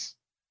silence.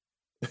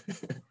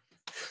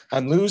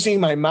 I'm losing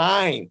my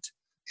mind.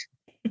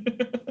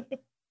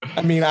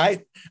 I mean,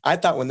 I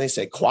thought when they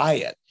say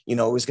quiet, it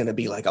was going to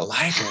be like a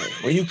library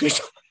where you could.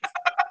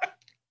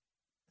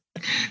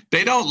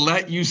 They don't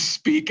let you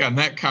speak on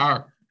that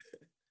car.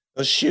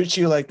 They'll shoot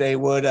you like they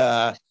would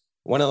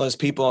one of those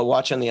people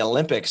watching the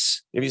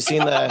Olympics. Have you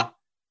seen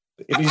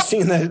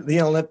the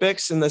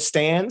Olympics in the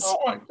stands? Oh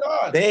my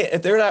God.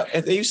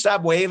 If you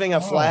stop waving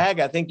a flag,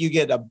 I think you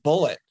get a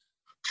bullet.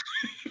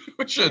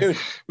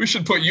 We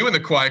should put you in the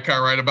quiet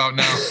car right about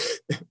now.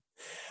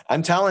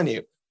 I'm telling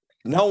you,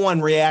 no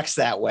one reacts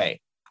that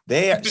way.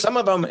 Some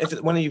of them,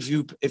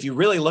 if you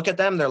really look at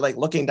them, they're like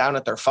looking down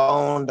at their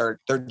phone. They're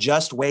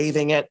just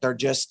waving it. They're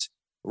just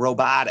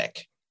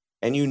robotic.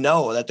 And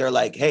that they're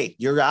like, hey,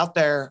 you're out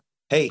there.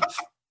 Hey,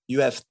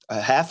 you have a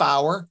half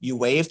hour. You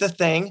wave the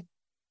thing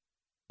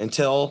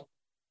until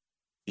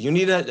you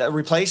need a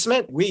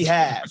replacement. We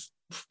have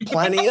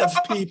plenty of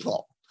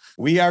people.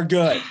 We are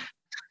good.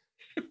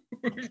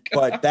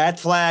 But that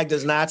flag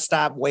does not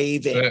stop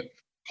waving.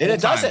 And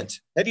it doesn't.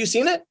 Have you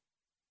seen it?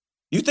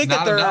 You think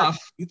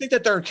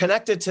that they're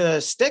connected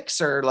to sticks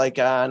or like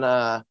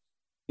on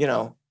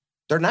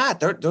they're not.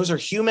 Those are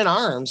human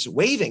arms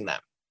waving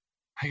them.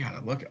 I gotta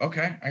look.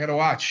 Okay, I gotta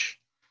watch.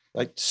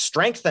 Like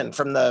strengthened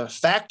from the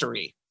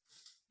factory.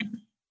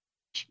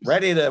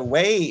 Ready to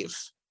wave.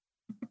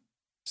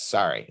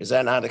 Sorry, is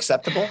that not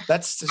acceptable?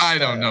 That's just, I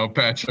don't know,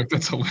 Patrick.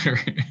 That's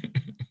hilarious.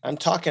 I'm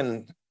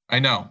talking. I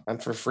know. I'm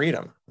for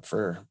freedom.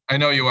 I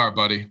know you are,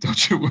 buddy.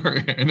 Don't you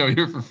worry. I know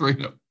you're for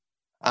freedom.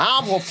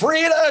 I'm for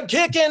freedom,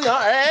 kicking the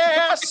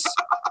ass.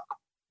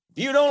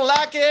 If you don't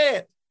like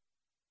it,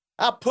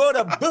 I'll put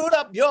a boot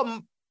up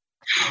your.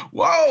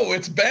 Whoa!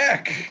 It's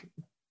back.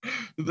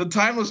 The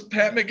timeless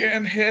Pat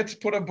McGann hit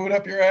 "Put a Boot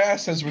Up Your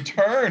Ass" has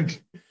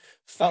returned.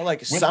 Felt like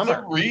with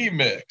summer. The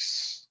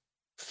remix.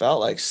 Felt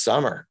like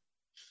summer.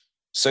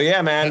 So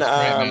yeah, man. Great,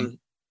 man.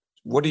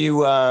 What are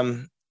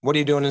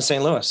you doing in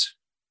St. Louis?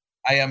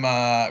 I am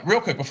real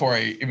quick before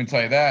I even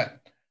tell you that.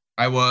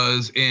 I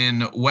was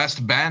in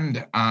West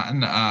Bend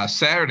on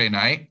Saturday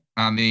night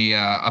on the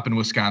up in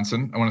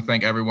Wisconsin. I want to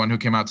thank everyone who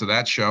came out to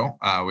that show.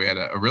 We had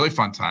a really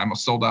fun time. A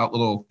sold out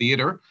little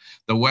theater,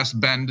 the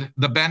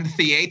Bend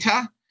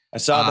Theater. I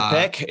saw the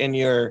pic in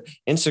your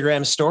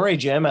Instagram story,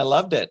 Jim. I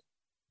loved it.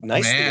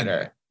 Nice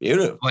theater.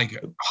 Beautiful. Like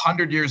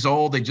 100 years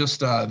old. They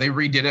just they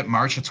redid it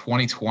March of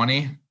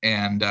 2020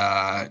 and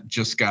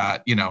just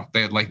got,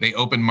 they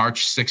opened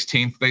March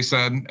 16th, they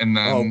said, and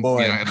then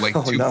had like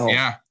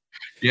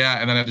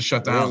and then had to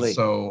shut down. Really?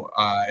 So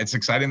it's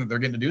exciting that they're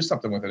getting to do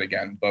something with it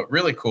again, but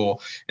really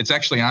cool. It's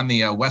actually on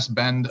the west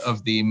bend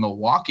of the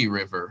Milwaukee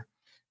River.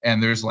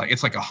 And there's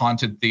it's like a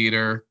haunted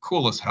theater.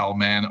 Cool as hell,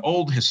 man.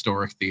 Old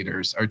historic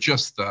theaters are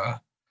just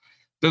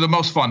they're the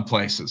most fun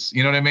places.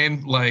 You know what I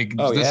mean?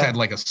 Had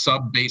like a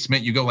sub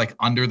basement. You go like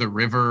under the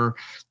river.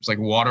 There's like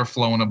water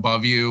flowing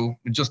above you.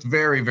 Just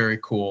very, very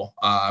cool.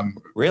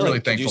 Really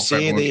thankful for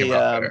everyone who came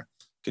out there.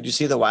 Could you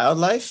see the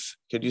wildlife?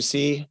 Could you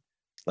see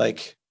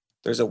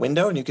there's a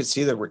window and you could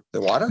see the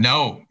water?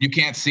 No, you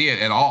can't see it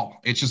at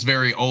all. It's just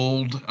very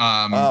old.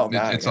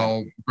 It's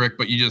all brick,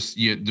 but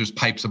there's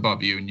pipes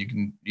above you and you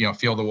can,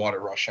 feel the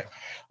water rushing.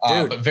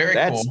 But very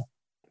cool.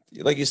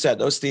 Like you said,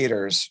 those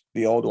theaters,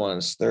 the old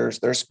ones, they're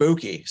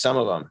spooky, some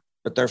of them,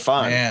 but they're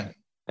fun. Man.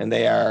 And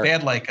they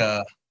had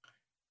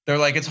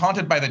it's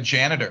haunted by the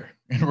janitor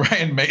and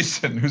Ryan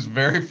Mason, who's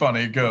very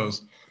funny. He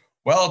goes,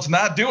 well, it's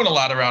not doing a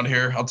lot around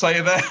here. I'll tell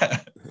you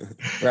that.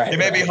 He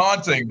may be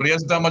haunting, but he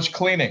hasn't done much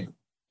cleaning.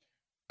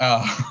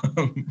 But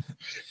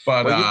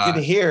you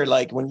can hear,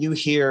 when you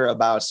hear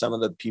about some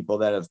of the people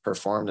that have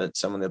performed at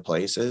some of the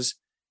places,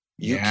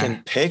 you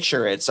can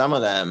picture it. Some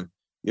of them,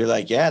 you're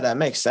like, yeah, that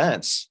makes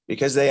sense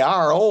because they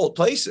are old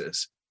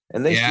places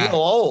and they feel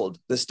old.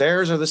 The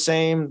stairs are the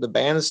same. The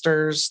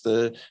banisters,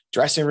 the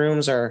dressing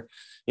rooms are,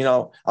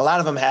 a lot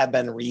of them have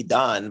been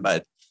redone,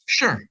 but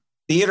sure.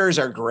 Theaters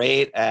are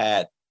great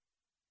at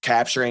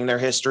capturing their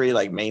history,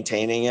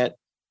 maintaining it.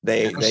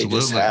 They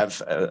just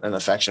have an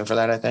affection for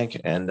that, I think.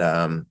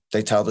 And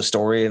they tell the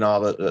story in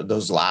all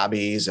those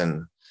lobbies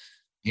and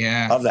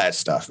love that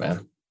stuff,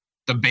 man.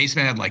 The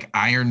basement had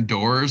iron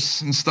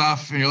doors and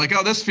stuff. And you're like,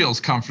 oh, this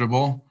feels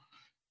comfortable.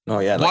 Oh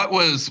yeah. What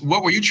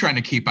were you trying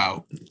to keep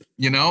out?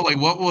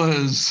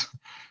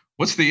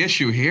 What's the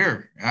issue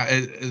here?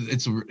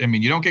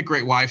 You don't get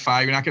great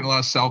Wi-Fi. You're not getting a lot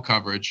of cell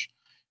coverage.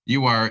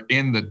 You are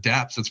in the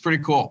depths. It's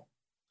pretty cool.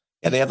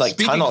 Yeah. They have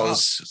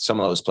tunnels, some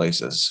of those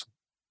places.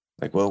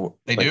 They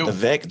do.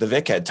 The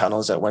Vic had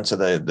tunnels that went to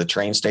the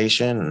train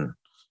station and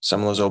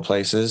some of those old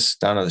places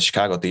down to the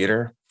Chicago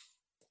Theater.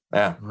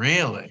 Yeah.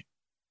 Really?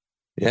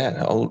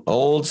 Yeah,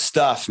 old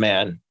stuff,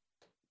 man.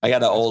 I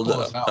got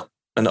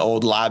an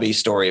old lobby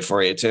story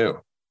for you too.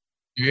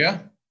 Yeah.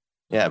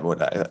 Yeah,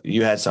 but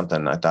you had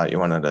something I thought you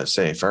wanted to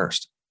say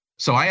first.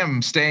 So I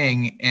am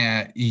staying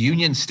at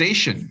Union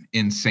Station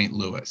in St.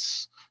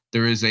 Louis.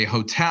 There is a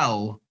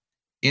hotel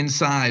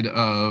inside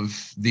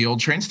of the old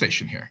train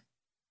station here.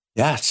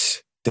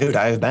 Yes, dude,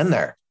 I've been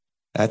there.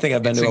 I think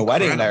I've been to a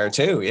wedding there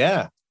too.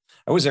 Yeah.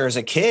 I was there as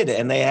a kid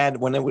and they had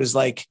when it was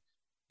like,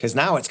 because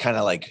now it's kind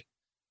of like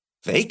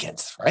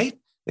vacant, right?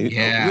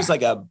 Yeah. It was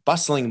like a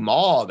bustling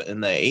mall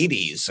in the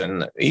 80s.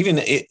 And even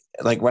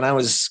like when I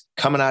was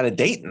coming out of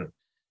Dayton,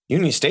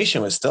 Union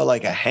Station was still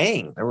like a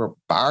hang. There were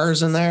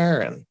bars in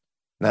there and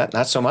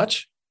not so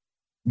much.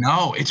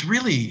 No, it's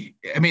really,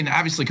 I mean,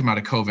 obviously come out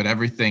of COVID,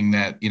 everything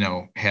that,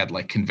 had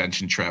like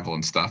convention travel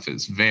and stuff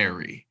is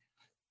very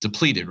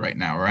depleted right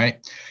now,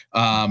 right?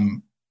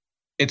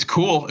 It's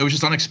cool. It was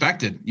just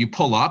unexpected. You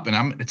pull up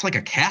and it's like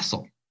a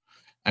castle.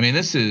 I mean,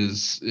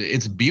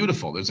 it's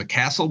beautiful. There's a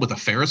castle with a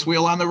Ferris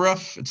wheel on the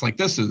roof. It's like,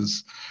 this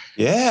is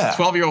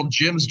 12-year-old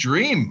Jim's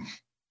dream.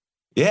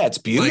 Yeah, it's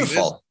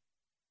beautiful.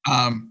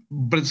 Like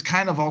but it's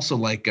kind of also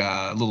like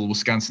a little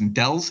Wisconsin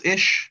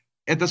Dells-ish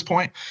at this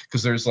point,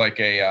 because there's like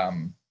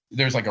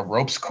a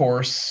ropes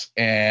course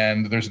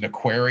and there's an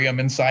aquarium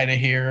inside of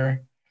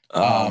here. But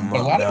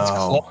a lot of it's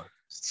closed.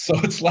 So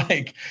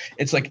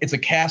it's a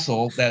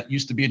castle that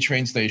used to be a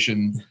train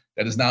station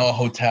that is now a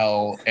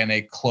hotel and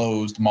a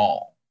closed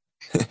mall.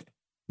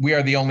 We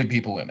are the only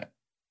people in it.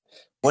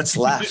 What's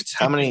left?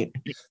 How many?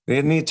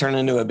 They need to turn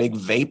into a big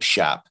vape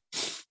shop.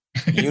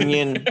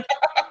 Union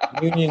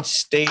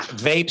State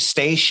Vape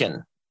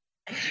Station.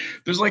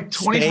 There's like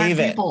 25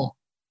 people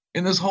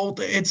in this whole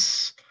thing.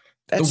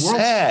 The World's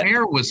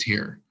Fair was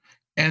here.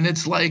 And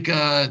it's like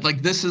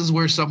this is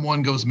where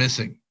someone goes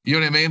missing. You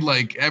know what I mean?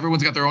 Like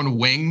everyone's got their own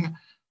wing.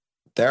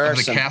 There are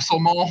the some Castle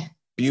Mall.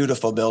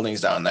 Beautiful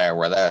buildings down there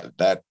where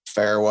that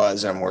fair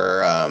was, and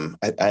where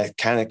I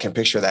kind of can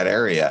picture that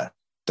area.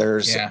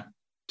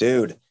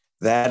 Dude,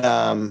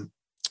 that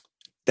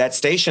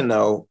station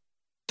though,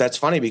 that's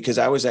funny because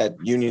I was at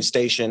Union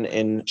Station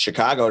in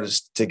Chicago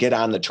to get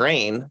on the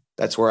train.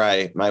 That's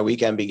where my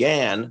weekend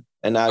began.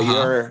 And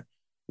now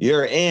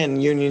you're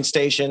in Union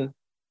Station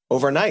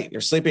overnight.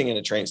 You're sleeping in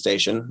a train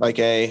station like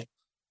a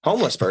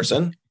homeless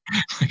person.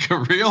 Like a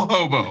real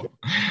hobo.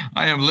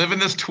 I am living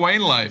this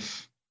Twain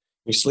life.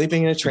 You're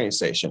sleeping in a train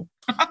station.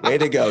 Way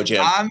to go,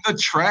 Jim. On the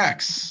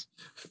tracks.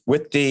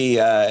 With the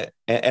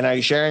and are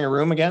you sharing a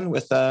room again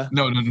with No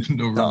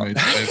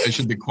roommates. I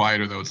should be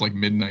quieter though. It's like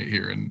midnight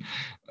here and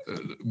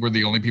we're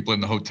the only people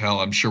in the hotel.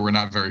 I'm sure we're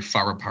not very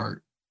far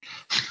apart.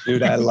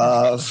 Dude, I would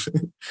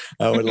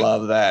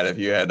love that if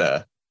you had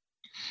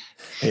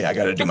hey, I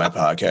got to do my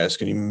podcast.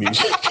 Can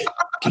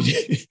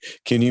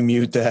you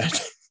mute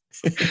that?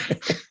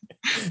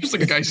 Just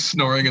like a guy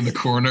snoring in the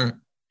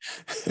corner.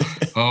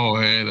 Oh,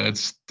 hey,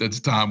 that's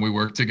Tom. We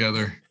work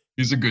together.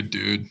 He's a good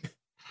dude.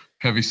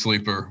 Heavy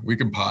sleeper. We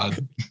can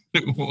pod.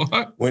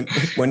 What?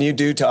 When you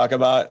do talk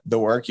about the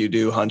work you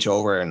do, hunch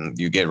over and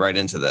you get right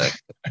into the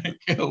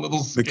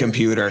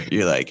computer.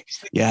 You're like,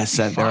 yes,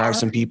 there are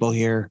some people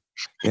here.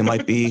 You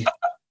might be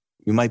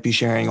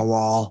sharing a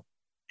wall.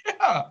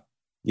 Yeah.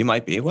 You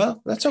might be.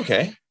 Well, that's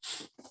okay.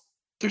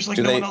 There's like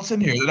no one else in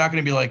here. They're not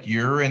going to be like,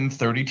 you're in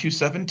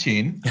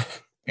 3217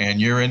 and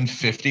you're in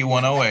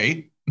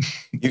 5108.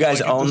 You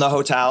guys own the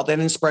hotel? They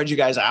didn't spread you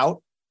guys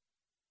out?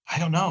 I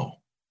don't know.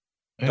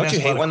 Don't you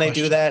hate when they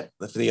do that?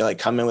 If they like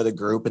come in with a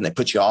group and they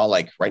put you all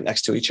like right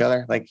next to each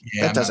other? Like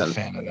that doesn't. I'm not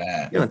a fan of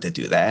that. You don't have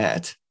to do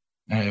that.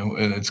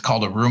 It's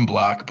called a room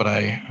block, but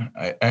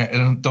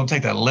I don't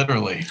take that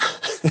literally.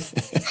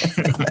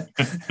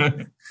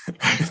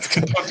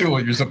 Don't do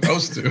what you're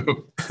supposed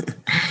to.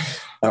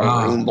 A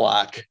room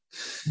block.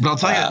 But I'll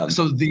tell you,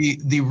 so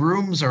the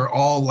rooms are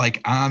all like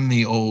on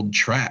the old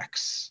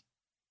tracks.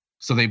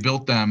 So they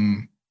built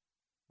them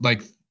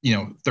like,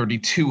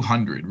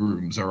 3,200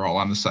 rooms are all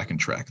on the second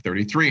track,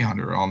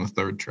 3,300 are on the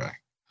third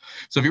track.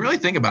 So if you really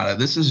think about it,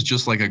 this is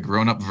just like a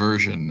grown-up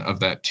version of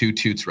that Two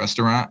Toots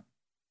restaurant.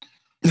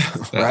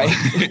 Right?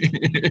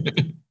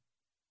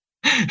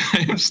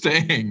 I am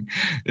staying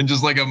in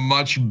just like a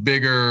much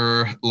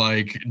bigger,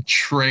 like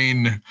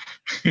train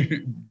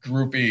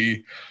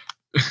groupie.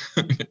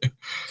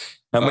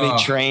 How many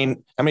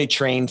train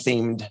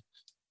themed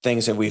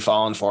things have we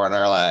fallen for in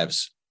our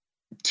lives?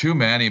 Too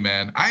many,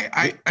 man.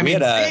 I mean,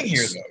 being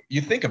here though, you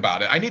think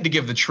about it. I need to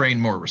give the train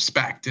more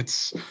respect.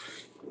 It's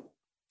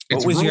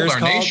ruled our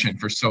nation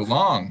for so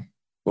long.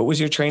 What was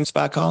your train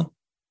spot called?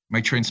 My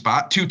train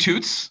spot, Two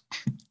Toots.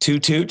 Two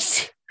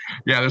Toots.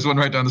 Yeah, there's one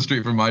right down the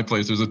street from my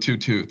place. There's a Two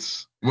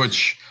Toots,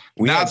 which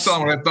not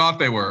selling what I thought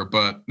they were,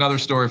 but another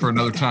story for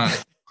another time.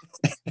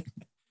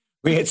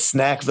 We had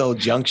Snackville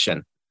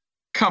Junction.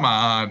 Come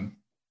on.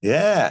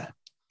 Yeah.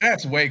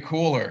 That's way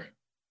cooler.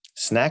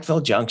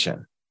 Snackville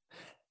Junction.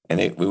 And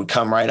we would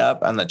come right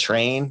up on the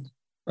train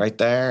right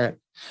there.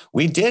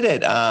 We did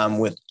it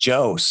with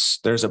Joe's.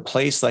 There's a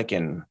place like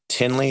in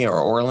Tinley or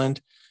Orland,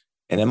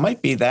 and it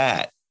might be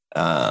that.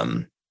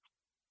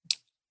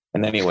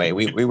 And anyway,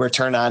 we were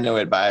turned on to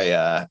it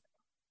by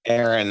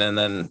Aaron, and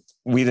then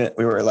we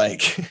were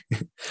like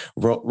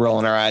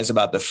rolling our eyes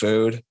about the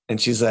food,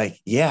 and she's like,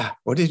 "Yeah,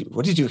 what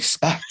did you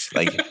expect?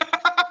 Like,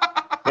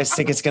 I just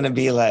think it's gonna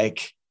be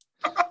like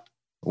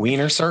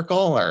Wiener Circle,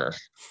 or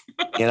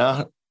I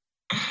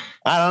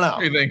don't know."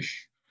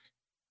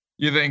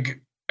 You think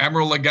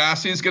Emeril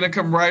Lagasse is gonna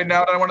come riding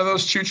out on one of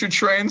those choo-choo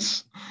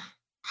trains?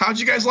 How'd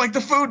you guys like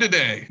the food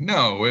today?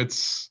 No,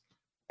 it's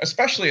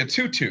especially at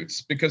Toot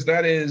Toots, because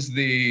that is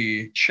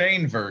the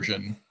chain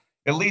version.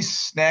 At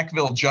least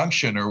Snackville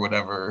Junction or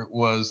whatever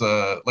was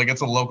like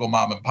it's a local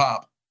mom and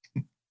pop.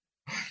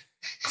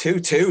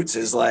 Toot Toots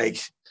is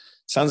like,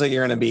 sounds like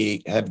you're gonna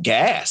have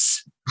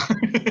gas.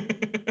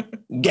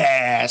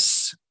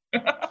 Gas.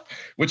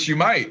 Which you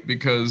might,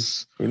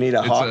 because you need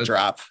a hawk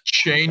drop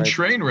chain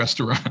train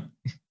restaurant.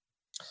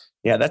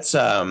 Yeah, that's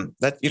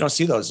that you don't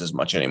see those as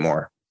much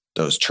anymore.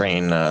 Those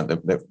train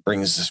that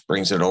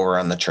brings it over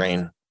on the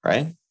train,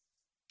 right?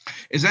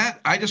 Is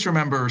that, I just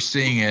remember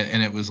seeing it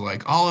and it was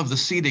like all of the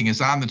seating is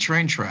on the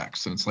train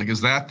tracks. And it's like,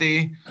 is that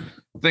the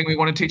thing we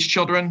want to teach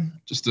children?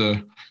 Just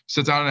to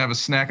sit down and have a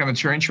snack on the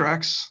train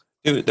tracks?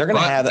 Dude, they're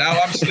going to have now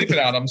I'm sleeping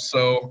on them,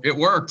 so it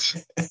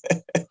worked.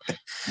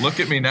 Look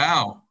at me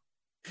now.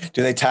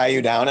 Do they tie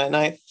you down at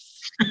night?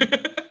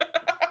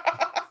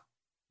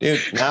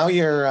 Dude, now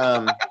you're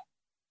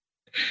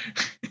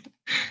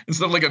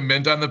instead of like a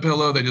mint on the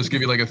pillow, they just give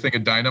you like a thing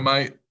of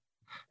dynamite.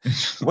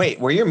 Wait,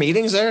 were your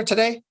meetings there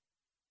today?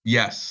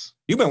 Yes.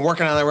 You've been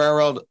working on the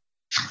railroad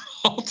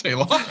all day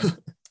long.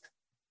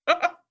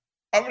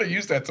 I'm going to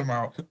use that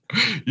tomorrow.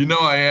 You know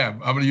I am.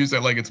 I'm going to use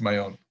that like it's my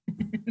own.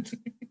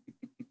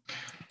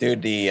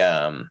 Dude,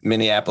 the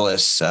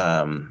Minneapolis.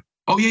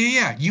 Oh,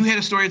 yeah. You had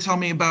a story to tell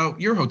me about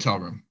your hotel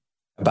room.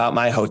 About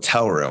my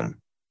hotel room.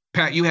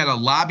 Pat, you had a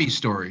lobby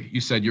story. You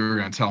said you were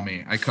going to tell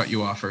me. I cut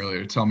you off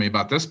earlier. Tell me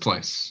about this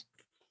place.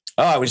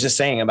 Oh, I was just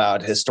saying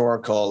about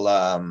historical,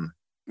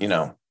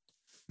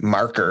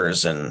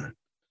 markers and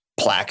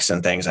plaques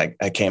and things.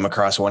 I came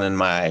across one in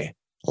my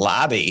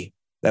lobby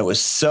that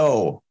was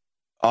so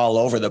all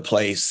over the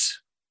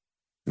place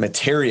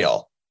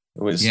material.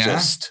 It was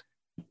just.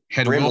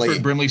 Had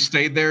Wilford Brimley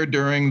stayed there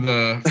during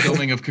the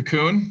filming of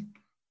Cocoon?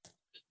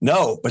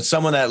 No, but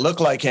someone that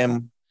looked like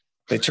him,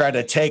 they tried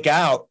to take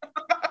out.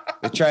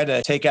 They tried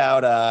to take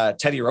out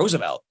Teddy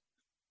Roosevelt.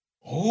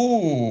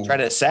 Oh. Tried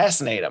to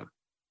assassinate him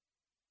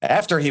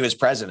after he was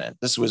president.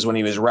 This was when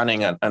he was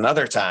running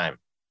another time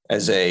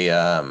as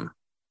a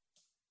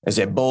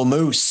Bull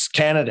Moose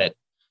candidate.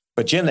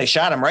 But Jim, they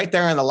shot him right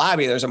there in the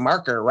lobby. There's a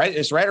marker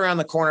it's right around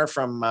the corner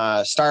from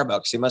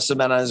Starbucks. He must have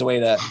been on his way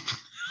to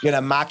get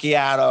a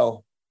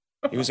macchiato.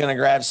 He was going to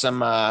grab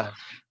some an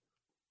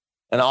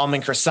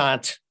almond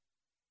croissant.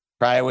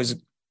 Probably was.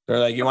 They're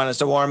like, "You want us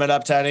to warm it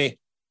up, Teddy?"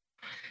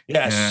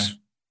 Yes, yeah.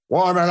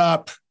 Warm it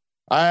up.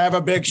 I have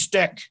a big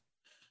stick.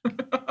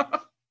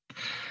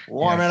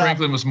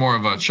 Franklin was more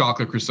of a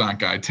chocolate croissant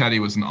guy. Teddy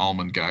was an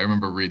almond guy. I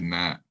remember reading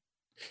that.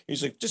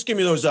 He's like, "Just give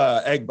me those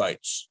egg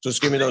bites.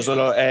 Just give me those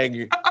little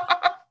egg,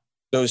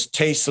 those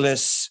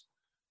tasteless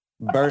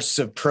bursts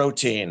of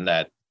protein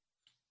that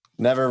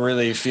never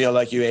really feel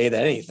like you ate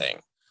anything.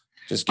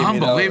 Just give me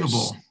those.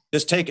 Unbelievable.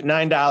 Just take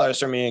 $9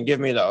 from me and give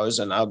me those,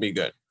 and I'll be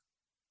good."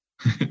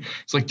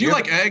 It's like, do you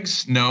like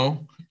eggs?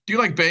 No. Do you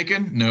like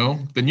bacon? No.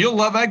 Then you'll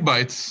love egg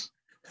bites.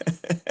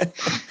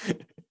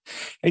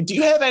 Hey, do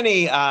you have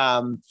any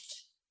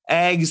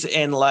eggs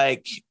in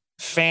like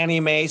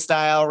Fannie Mae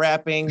style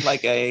wrapping,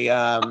 like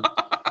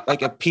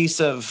a piece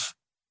of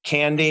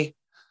candy,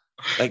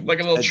 like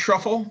a little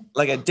truffle,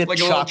 like a dipped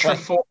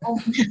chocolate?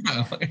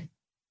 Yeah,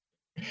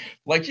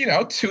 like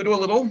 2 to a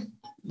little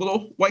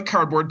white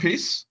cardboard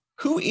piece.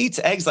 Who eats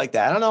eggs like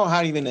that? I don't know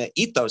how to even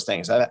eat those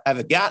things.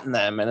 I've gotten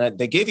them, and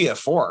they give you a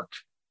fork.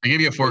 They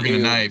give you a fork and a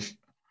knife,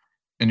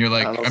 and you're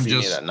like, "I'm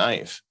just need a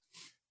knife.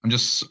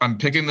 I'm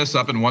picking this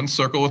up in one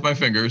circle with my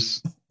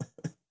fingers,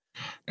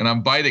 and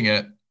I'm biting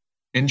it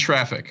in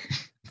traffic,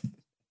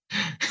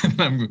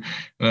 and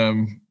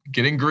I'm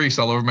getting grease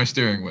all over my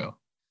steering wheel."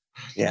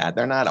 Yeah,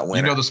 they're not a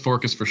winner. This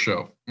fork is for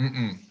show.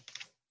 Mm-mm.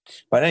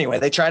 But anyway,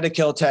 they tried to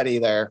kill Teddy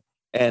there,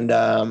 and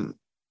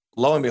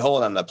lo and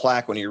behold, on the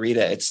plaque, when you read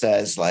it, it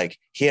says like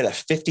he had a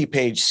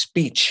 50-page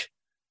speech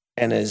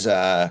and his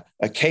a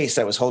case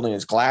that was holding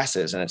his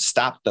glasses, and it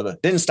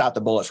didn't stop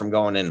the bullet from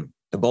going in.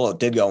 The bullet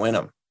did go in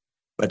him,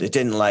 but it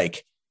didn't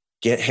like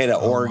hit an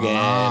organ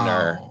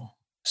or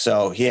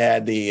so. He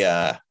had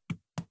the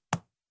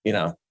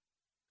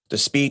the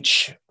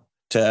speech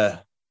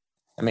to.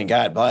 I mean,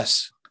 God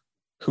bless.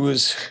 He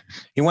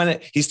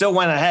still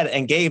went ahead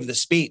and gave the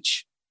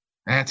speech.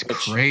 That's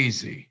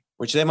crazy.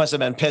 Which they must have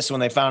been pissed when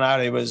they found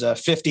out it was a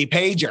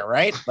 50-pager,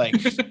 right? Like,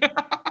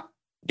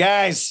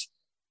 guys,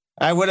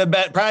 I would have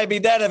probably be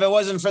dead if it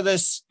wasn't for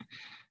this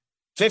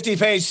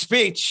 50-page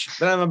speech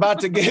that I'm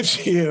about to give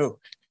to you.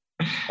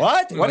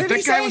 What? What did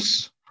he say?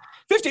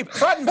 50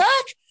 front and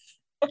back?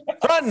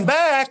 Front and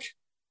back.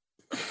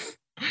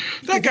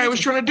 That guy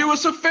was trying to do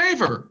us a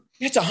favor.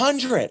 It's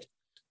 100.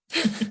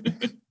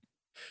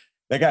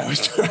 That guy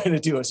was trying to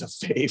do us a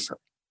favor.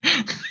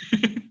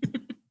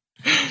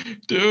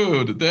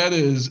 Dude, that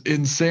is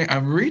insane.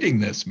 I'm reading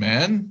this,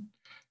 man.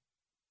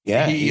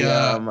 Yeah,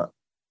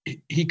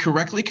 He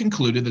correctly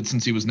concluded that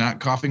since he was not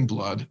coughing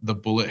blood, the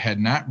bullet had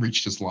not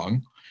reached his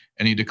lung,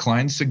 and he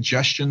declined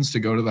suggestions to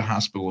go to the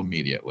hospital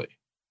immediately.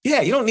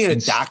 Yeah, you don't need a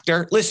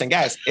doctor. Listen,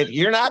 guys, if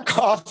you're not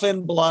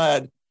coughing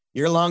blood,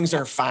 your lungs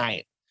are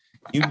fine.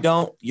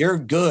 You're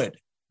good.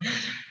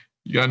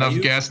 You got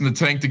enough gas in the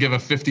tank to give a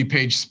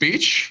 50-page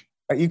speech?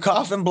 Are you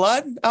coughing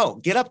blood? Oh,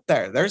 get up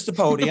there. There's the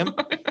podium.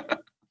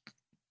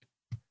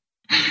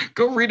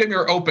 Go read in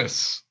your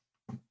opus.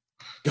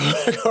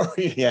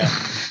 Yeah.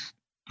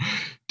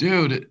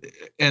 Dude,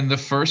 and the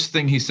first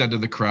thing he said to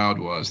the crowd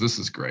was, this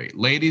is great.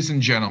 Ladies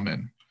and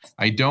gentlemen,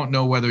 I don't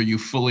know whether you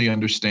fully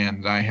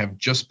understand that I have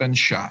just been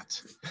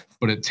shot,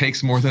 but it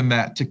takes more than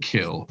that to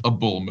kill a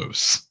bull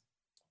moose.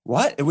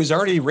 What? It was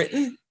already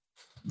written?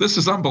 This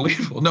is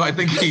unbelievable. No, I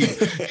think he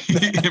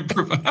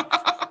improvised.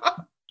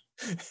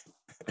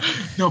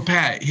 No,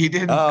 Pat, he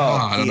didn't.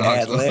 He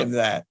ad-libbed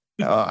that.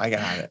 Oh, I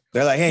got it.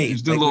 They're like, hey,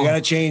 we got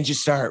to change the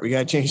start. We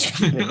got to change.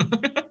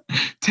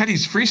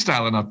 Teddy's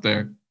freestyling up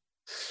there.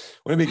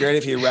 Wouldn't it be great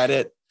if he read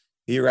it?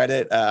 He read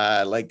it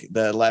like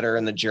the letter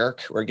in The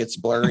Jerk where it gets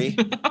blurry,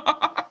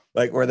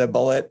 like where the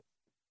bullet.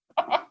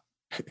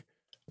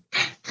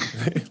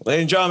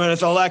 Ladies and gentlemen,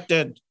 it's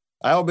elected.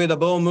 I will be the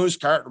bull moose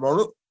cart.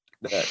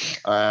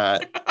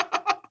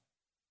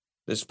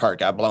 This part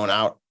got blown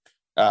out.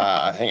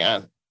 Hang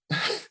on.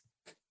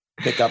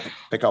 Pick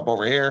up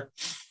over here.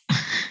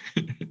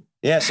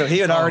 Yeah, so he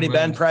had already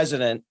been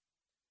president.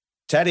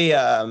 Teddy,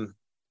 I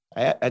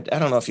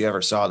don't know if you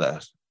ever saw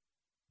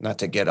not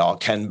to get all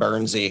Ken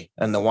Burnsy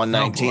and the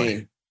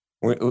 119.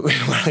 We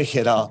want to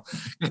get all,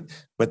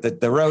 but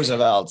the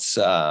Roosevelt's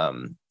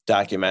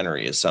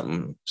documentary is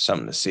something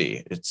to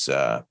see. It's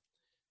I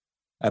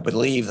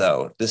believe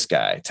though, this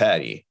guy,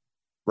 Teddy,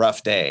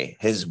 rough day.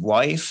 His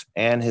wife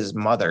and his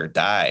mother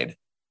died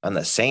on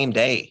the same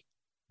day.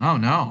 Oh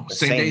no.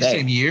 Same day,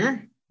 same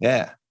year?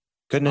 Yeah.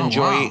 Couldn't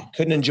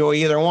enjoy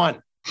either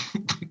one.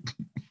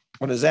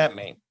 What does that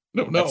mean?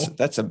 No.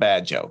 That's a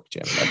bad joke,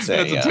 Jim. That's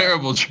a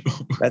terrible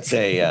joke. That's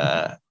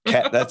a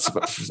that's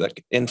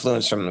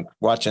influence from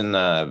watching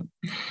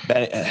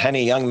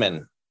Henny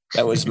Youngman.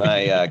 That was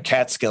my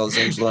Catskills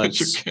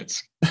influence.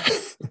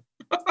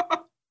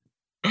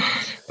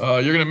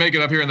 You're gonna make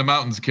it up here in the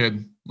mountains,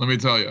 kid. Let me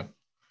tell you.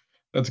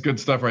 That's good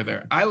stuff right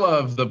there. I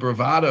love the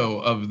bravado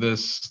of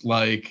this,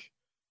 like,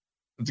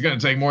 it's going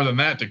to take more than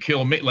that to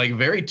kill me. Like,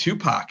 very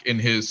Tupac in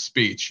his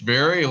speech.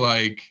 Very,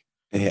 like,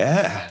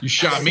 yeah. You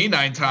shot me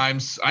 9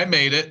 times. I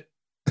made it.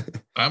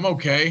 I'm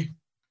okay.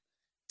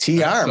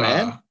 TR,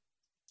 man.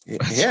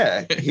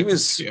 Yeah, he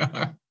was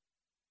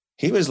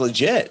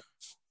legit.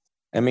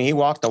 I mean, he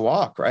walked the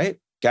walk, right?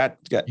 Got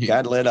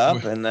lit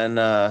up and then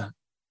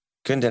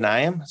couldn't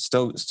deny him.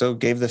 Still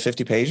gave the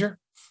 50-pager.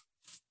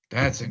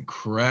 That's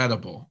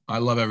incredible. I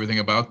love everything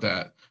about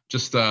that.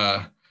 Just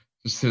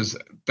his,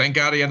 thank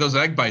God he had those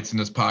egg bites in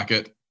his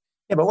pocket.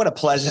 Yeah, but what a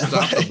pleasant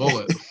stop the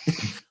bullet.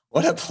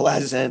 What a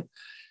pleasant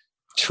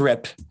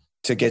trip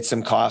to get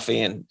some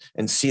coffee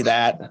and see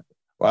that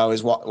while I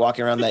was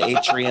walking around the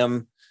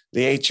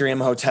Atrium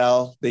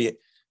Hotel,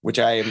 which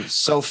I am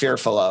so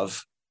fearful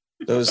of.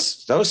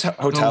 Those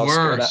hotels.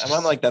 I'm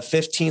on like the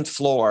 15th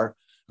floor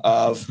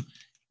of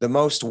the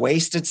most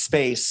wasted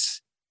space.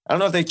 I don't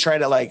know if they try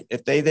to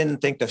if they didn't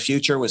think the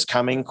future was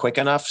coming quick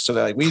enough. So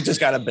they're like, we just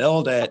got to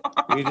build it.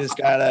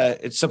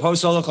 It's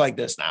supposed to look like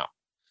this now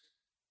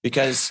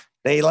because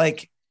they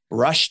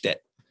rushed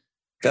it.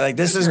 They're like,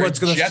 this is what's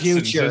going to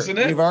future. Isn't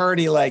it? We've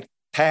already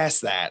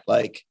past that.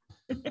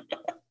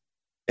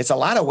 It's a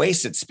lot of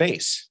wasted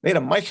space. They had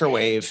a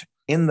microwave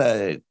in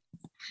the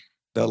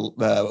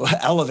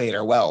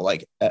elevator. Well,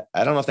 I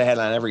don't know if they had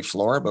it on every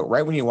floor, but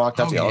right when you walked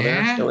up the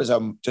elevator, there was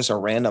just a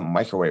random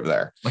microwave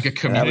there. Like a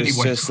community. And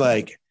I was just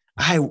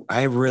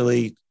I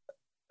really,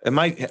 it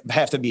might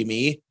have to be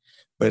me,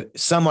 but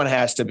someone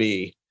has to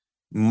be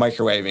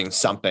microwaving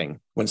something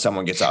when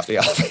someone gets off the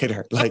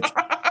elevator.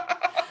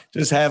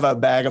 Just have a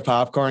bag of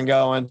popcorn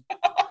going.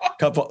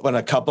 When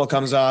a couple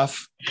comes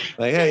off,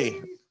 hey,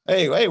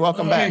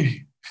 welcome back.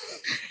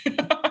 We're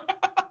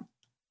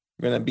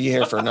gonna be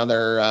here for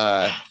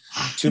another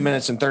 2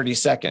 minutes and 30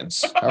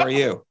 seconds. How are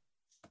you?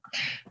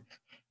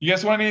 You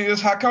guys want any of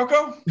this hot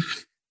cocoa?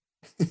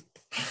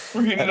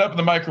 We're heating it up in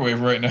the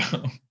microwave right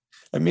now.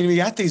 I mean, we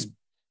got these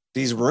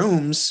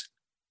rooms.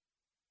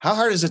 How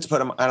hard is it to put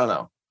them? I don't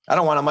know. I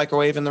don't want a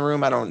microwave in the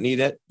room. I don't need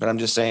it, but I'm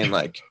just saying,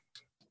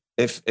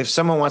 if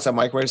someone wants a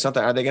microwave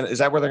something, is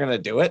that where they're gonna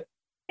do it?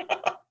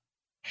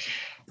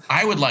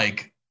 I would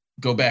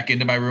go back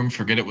into my room,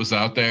 forget it was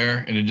out there,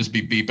 and it'd just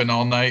be beeping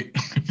all night.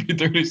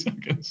 30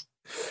 seconds.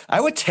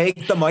 I would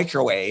take the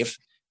microwave.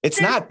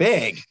 It's not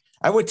big.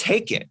 I would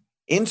take it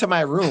into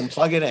my room,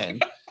 plug it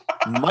in,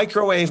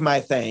 microwave my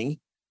thing,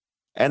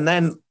 and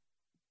then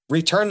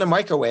return the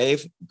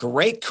microwave.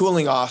 Great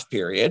cooling off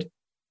period.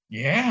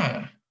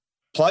 Yeah.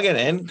 Plug it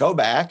in, go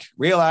back,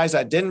 realize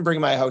I didn't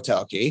bring my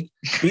hotel key,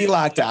 be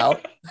locked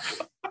out,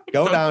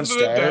 go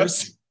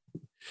downstairs.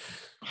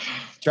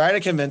 Try to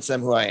convince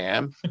them who I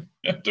am. You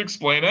have to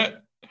explain it.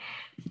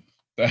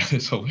 That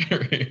is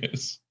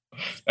hilarious.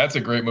 That's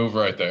a great move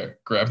right there.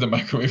 Grab the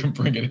microwave and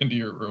bring it into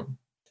your room.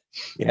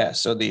 Yeah.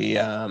 So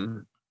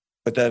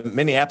but the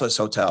Minneapolis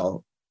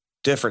hotel,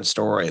 different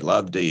story.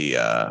 Loved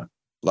the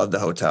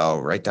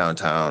hotel right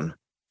downtown.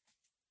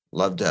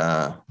 Loved, it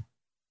was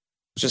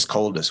just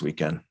cold this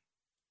weekend.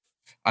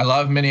 I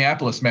love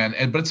Minneapolis, man.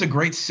 But it's a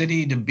great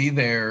city to be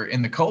there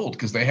in the cold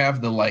because they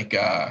have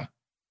the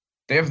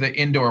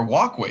indoor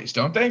walkways,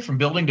 don't they? From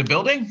building to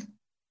building.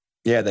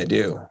 Yeah, they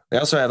do. They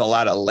also have a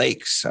lot of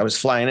lakes. I was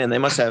flying in. They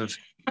must have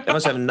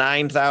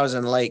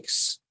 9,000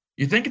 lakes.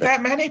 You think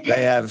that many?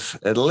 They have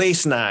at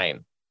least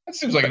 9. That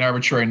seems like an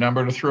arbitrary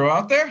number to throw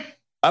out there.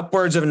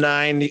 Upwards of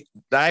 90.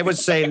 I would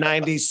say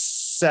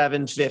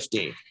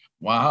 9750.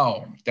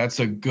 Wow, that's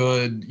a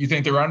good. You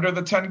think they're under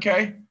the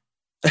 10K?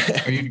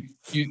 Are you?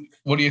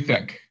 What do you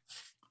think?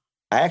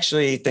 I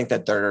actually think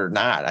that they're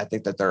not. I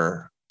think that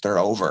they're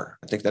over.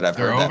 I think that I've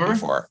heard that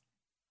before.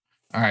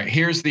 All right,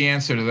 here's the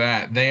answer to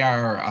that. They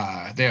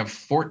have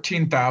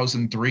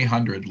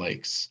 14,300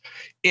 lakes.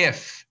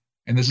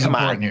 And this is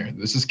important here.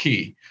 This is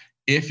key.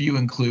 If you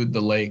include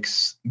the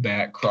lakes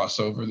that cross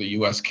over the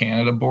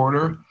U.S.-Canada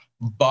border,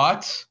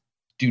 but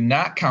do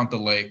not count the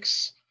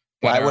lakes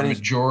that are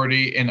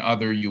majority in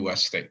other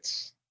U.S.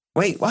 states.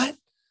 Wait, what?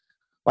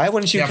 Why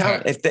wouldn't you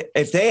count?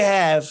 If they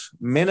have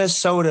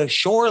Minnesota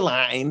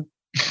shoreline,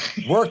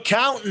 we're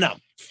counting them.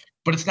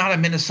 But it's not a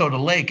Minnesota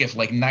lake if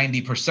like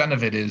 90%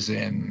 of it is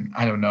in,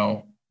 I don't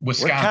know,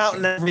 Wisconsin. We're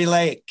counting every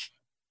lake.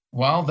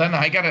 Well, then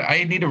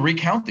I need to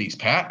recount these,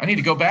 Pat. I need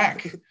to go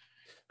back.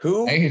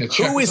 Who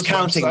is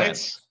counting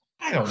this?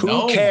 I don't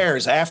know. Who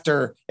cares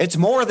after it's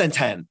more than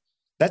 10?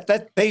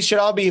 That they should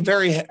all be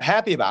very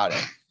happy about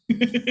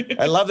it.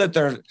 I love that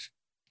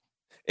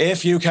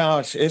yes,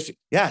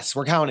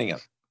 we're counting them.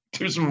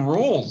 There's some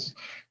rules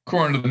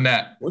according to the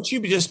net. Wouldn't you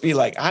just be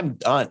like, I'm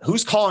done?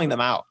 Who's calling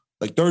them out?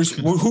 Like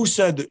who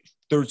said that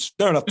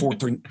they're not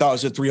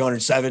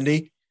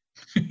 14,370?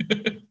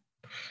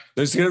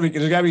 There's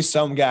gotta be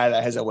some guy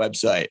that has a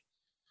website.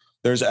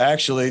 There's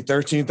actually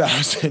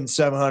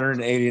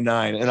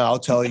 13,789, and I'll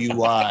tell you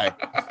why.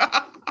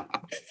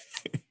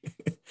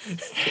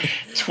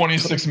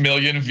 26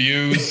 million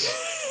views.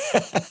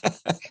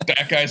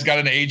 That guy's got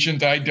an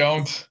agent. I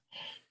don't.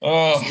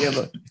 Oh, you have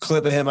a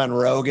clip of him on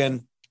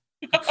Rogan.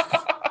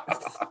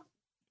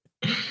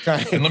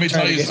 And let me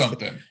tell you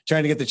something.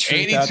 Trying to get the truth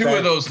 82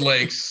 of those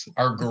lakes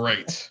are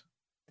great.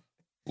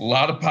 A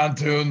lot of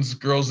pontoons,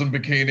 girls in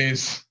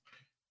bikinis,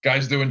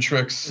 guys doing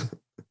tricks.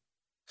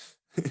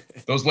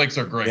 Those lakes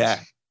are great. Yeah.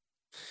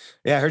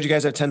 I heard you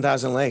guys have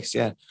 10,000 lakes.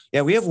 Yeah.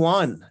 We have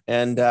one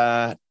and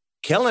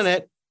killing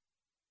it.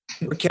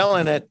 We're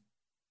killing it.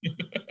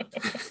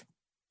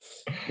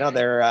 No,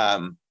 there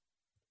are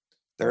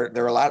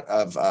a lot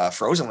of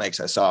frozen lakes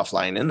I saw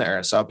flying in there.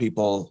 I saw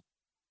people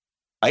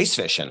ice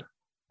fishing.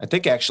 I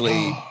think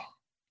actually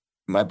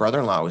my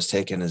brother-in-law was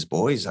taking his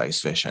boys ice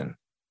fishing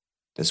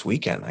this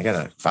weekend. I got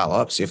to follow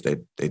up, see if they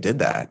did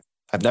that.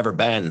 I've never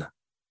been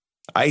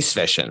ice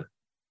fishing.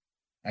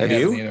 Have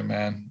you? Either,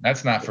 man.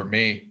 That's not for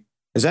me.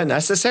 Is that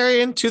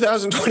necessary in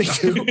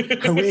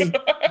 2022?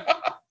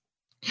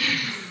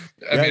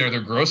 Are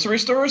there grocery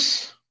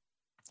stores?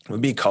 It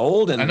would be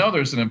cold. And I know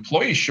there's an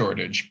employee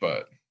shortage,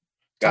 but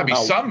gotta be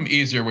some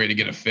easier way to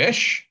get a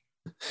fish.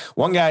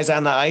 One guy's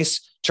on the ice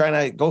trying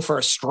to go for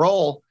a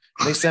stroll.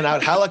 They sent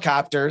out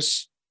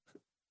helicopters.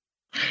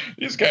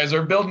 These guys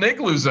are building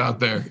igloos out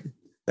there.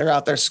 They're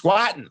out there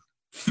squatting.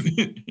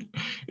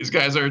 These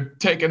guys are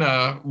taking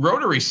a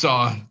rotary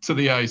saw to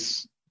the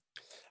ice.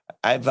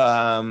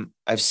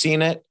 I've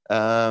seen it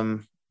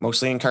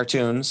mostly in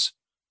cartoons,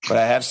 but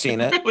I have seen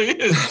it. It really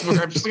is.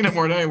 I've seen it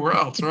more than anywhere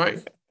else,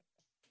 right?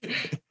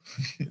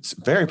 It's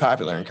very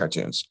popular in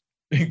cartoons.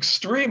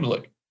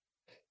 Extremely.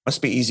 Must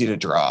be easy to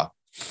draw.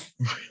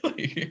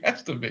 Really, it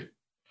has to be.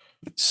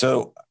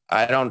 So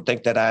I don't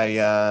think that I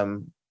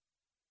don't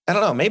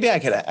know. Maybe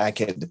I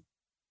could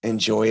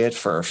enjoy it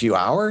for a few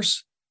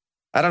hours.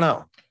 I don't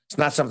know. It's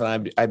not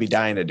something I'd be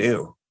dying to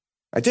do.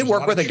 I did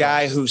work with a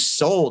guy who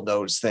sold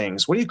those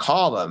things. What do you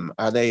call them?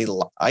 Are they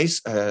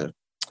ice? Are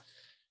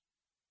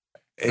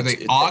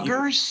they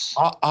augers?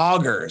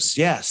 Augers,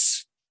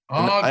 yes.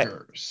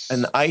 Augers.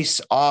 An ice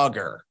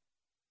auger.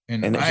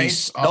 And he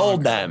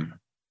sold them.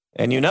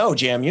 And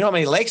Jim, you know how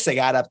many lakes they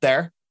got up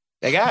there?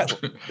 They got,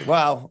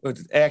 well, it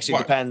actually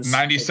depends.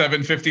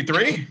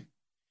 9753?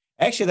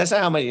 Actually, that's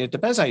not how many. It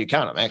depends how you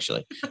count them,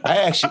 actually.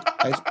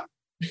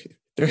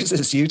 There's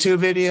this YouTube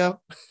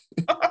video.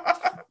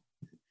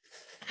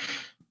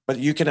 But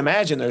you can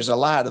imagine there's a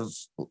lot of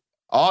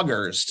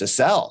augers to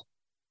sell.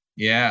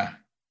 Yeah.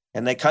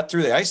 And they cut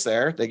through the ice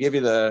there. They give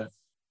you the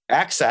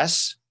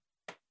access.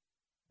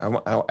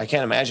 I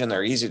can't imagine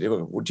they're easy to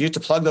do. Do you have to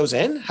plug those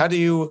in? How do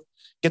you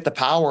get the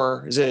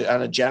power? Is it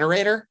on a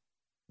generator?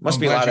 Must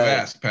be a lot of.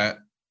 Asked, Pat.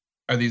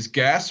 Are these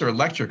gas or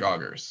electric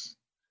augers?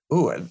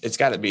 Ooh, it's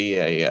got to be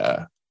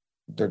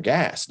they're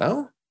gas,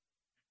 no?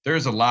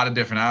 There's a lot of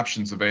different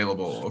options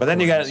available. But then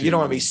you don't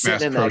want to be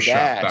sitting in that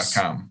gas.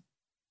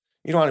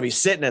 You don't want to be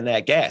sitting in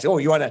that gas. Oh,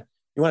 you want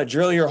to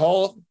drill your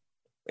hole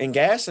in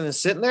gas and it's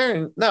sitting there?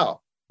 And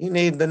no, you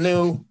need the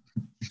new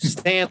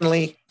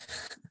Stanley.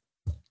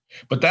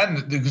 But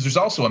then because there's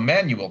also a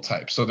manual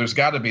type, so there's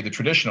got to be the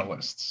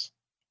traditionalists.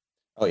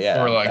 Oh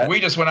yeah, or like we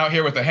just went out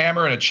here with a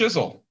hammer and a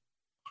chisel,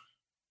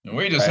 and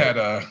we just had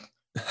a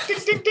ding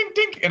ding ding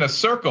ding in a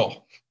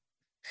circle.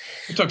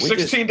 It took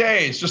 16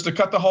 days just to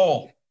cut the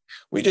hole.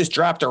 We just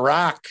dropped a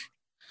rock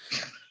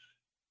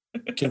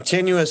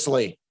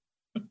continuously.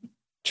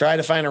 Try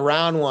to find a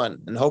round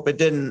one and hope it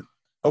didn't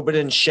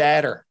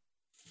shatter.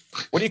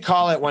 What do you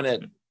call it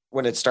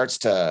when it starts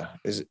to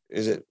is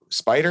it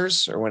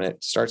spiders or when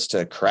it starts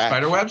to crack?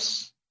 Spider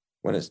webs?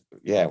 When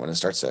it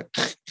starts to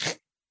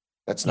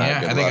that's not a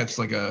good I think look. it's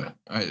like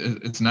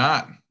it's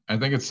not. I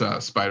think it's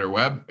a spider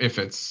web if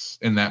it's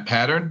in that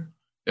pattern.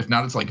 If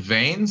not, it's like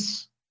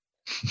veins.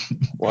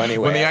 Well,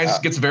 anyway, when the ice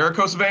gets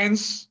varicose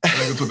veins, I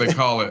think that's what they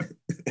call it.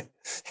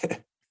 I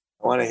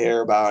want to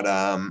hear about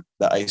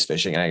the ice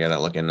fishing. I got to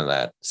look into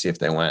that, see if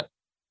they went.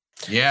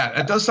 Yeah,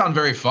 it does sound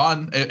very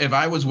fun. If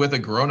I was with a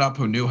grown-up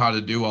who knew how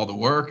to do all the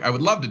work, I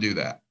would love to do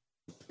that.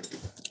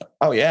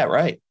 Oh, yeah,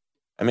 right.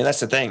 I mean, that's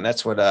the thing.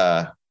 That's what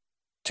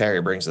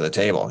Terry brings to the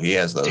table. He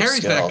has those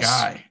Terry's skills.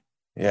 That guy.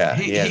 Yeah.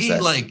 He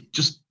like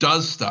just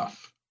does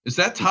stuff. Is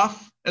that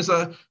tough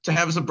to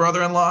have as a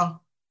brother-in-law?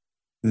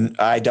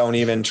 I don't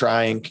even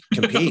try and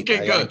compete.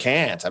 Okay, I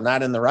can't. I'm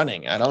not in the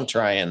running. I don't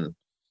try and.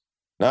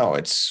 No,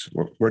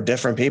 we're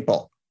different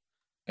people.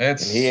 And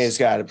he has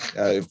got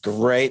a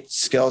great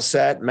skill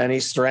set, many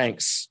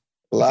strengths.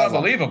 Love it's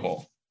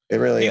unbelievable. It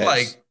really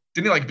is.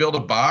 Didn't he build a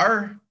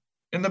bar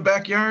in the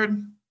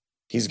backyard?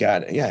 He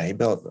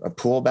built a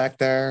pool back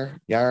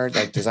there, yard,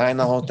 designed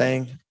the whole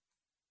thing.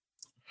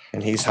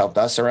 And he's helped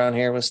us around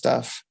here with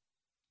stuff.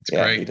 It's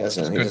great. He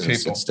doesn't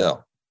sit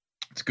still.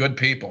 It's good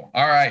people.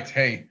 All right.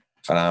 Hey.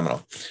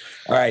 Phenomenal.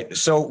 All right.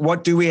 So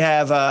what do we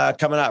have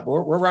coming up?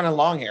 We're running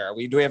along here.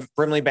 Do we have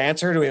Brimley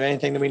banter? Do we have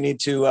anything that we need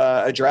to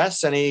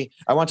address? I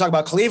want to talk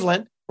about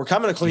Cleveland. We're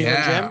coming to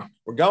Cleveland, Jim.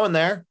 We're going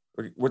there.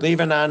 We're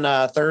leaving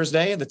on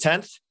Thursday, the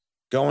 10th,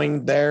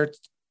 going there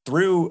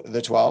through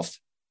the 12th.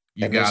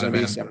 There's going to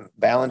be some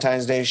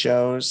Valentine's Day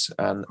shows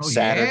on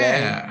Saturday.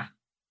 Yeah.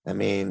 I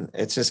mean,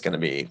 it's just going to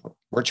be,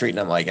 we're treating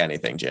them like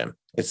anything, Jim.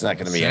 It's not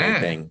going to be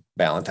anything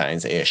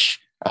Valentine's-ish.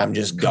 I'm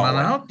just going. Come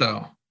on out,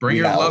 though. Bring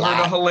your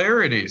lover to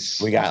hilarities.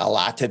 We got a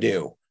lot to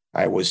do.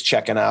 I was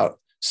checking out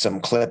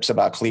some clips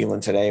about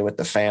Cleveland today with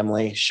the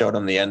family, showed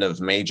them the end of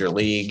Major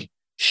League,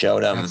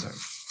 showed them That's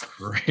a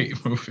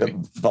great movie.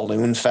 The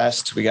Balloon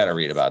Fest. We got to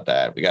read about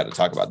that. We got to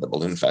talk about the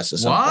Balloon Fest at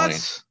some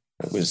point.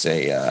 It was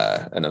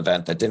an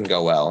event that didn't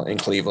go well in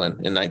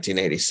Cleveland in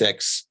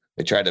 1986.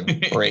 They tried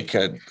to break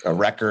a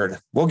record.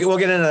 We'll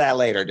get into that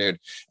later, dude.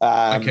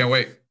 I can't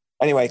wait.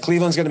 Anyway,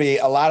 Cleveland's going to be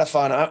a lot of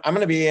fun. I'm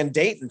going to be in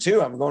Dayton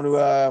too. I'm going to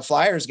a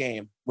Flyers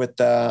game with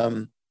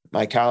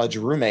my college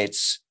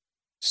roommates.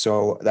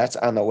 So that's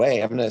on the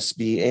way. I'm going to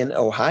be in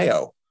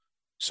Ohio.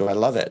 So I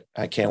love it.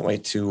 I can't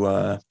wait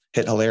to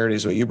hit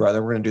hilarities with you,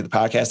 brother. We're going to do the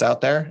podcast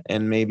out there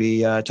and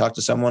maybe talk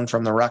to someone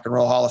from the Rock and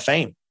Roll Hall of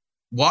Fame.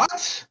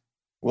 What?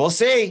 We'll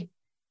see.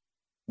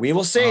 We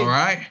will see. All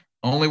right.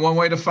 Only one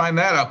way to find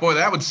that out. Boy,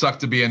 that would suck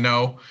to be a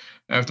no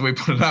after we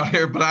put it out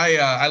here. But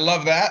I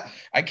love that.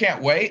 I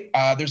can't wait.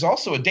 There's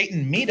also a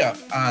Dayton meetup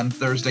on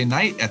Thursday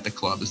night at the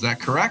club. Is that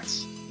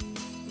correct?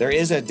 There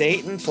is a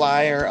Dayton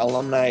Flyer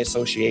Alumni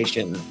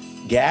Association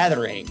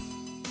gathering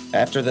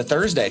after the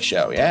Thursday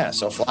show. Yeah.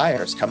 So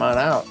Flyers, come on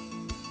out.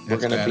 We're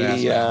going to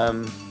be,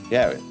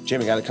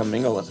 Jimmy got to come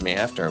mingle with me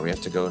after. We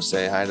have to go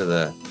say hi to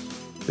the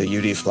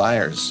UD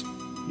Flyers.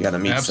 You got to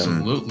meet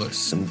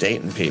some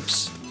Dayton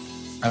peeps.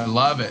 I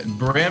love it.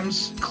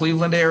 Brims,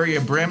 Cleveland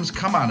area Brims,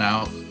 come on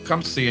out.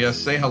 Come see us.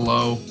 Say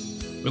hello.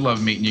 We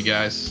love meeting you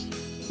guys.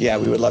 Yeah,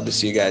 we would love to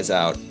see you guys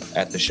out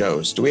at the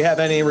shows. Do we have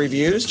any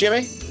reviews,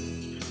 Jimmy?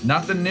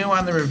 Nothing new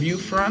on the review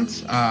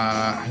front.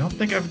 I don't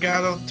think I've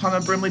got a ton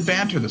of Brimley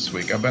banter this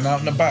week. I've been out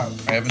and about.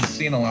 I haven't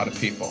seen a lot of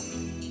people.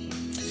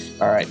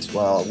 All right.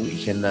 Well,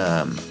 we can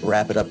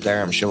wrap it up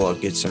there. I'm sure we'll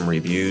get some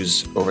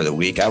reviews over the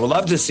week. I would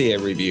love to see a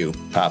review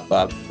pop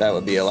up. That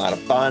would be a lot of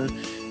fun.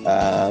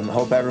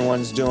 Hope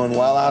everyone's doing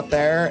well out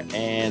there,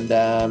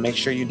 and make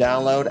sure you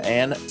download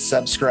and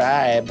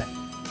subscribe.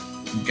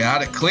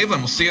 Got it.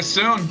 Cleveland, we'll see you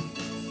soon.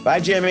 Bye,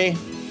 Jimmy.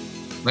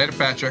 Later,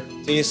 Patrick.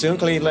 See you soon,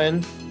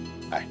 Cleveland.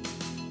 Bye.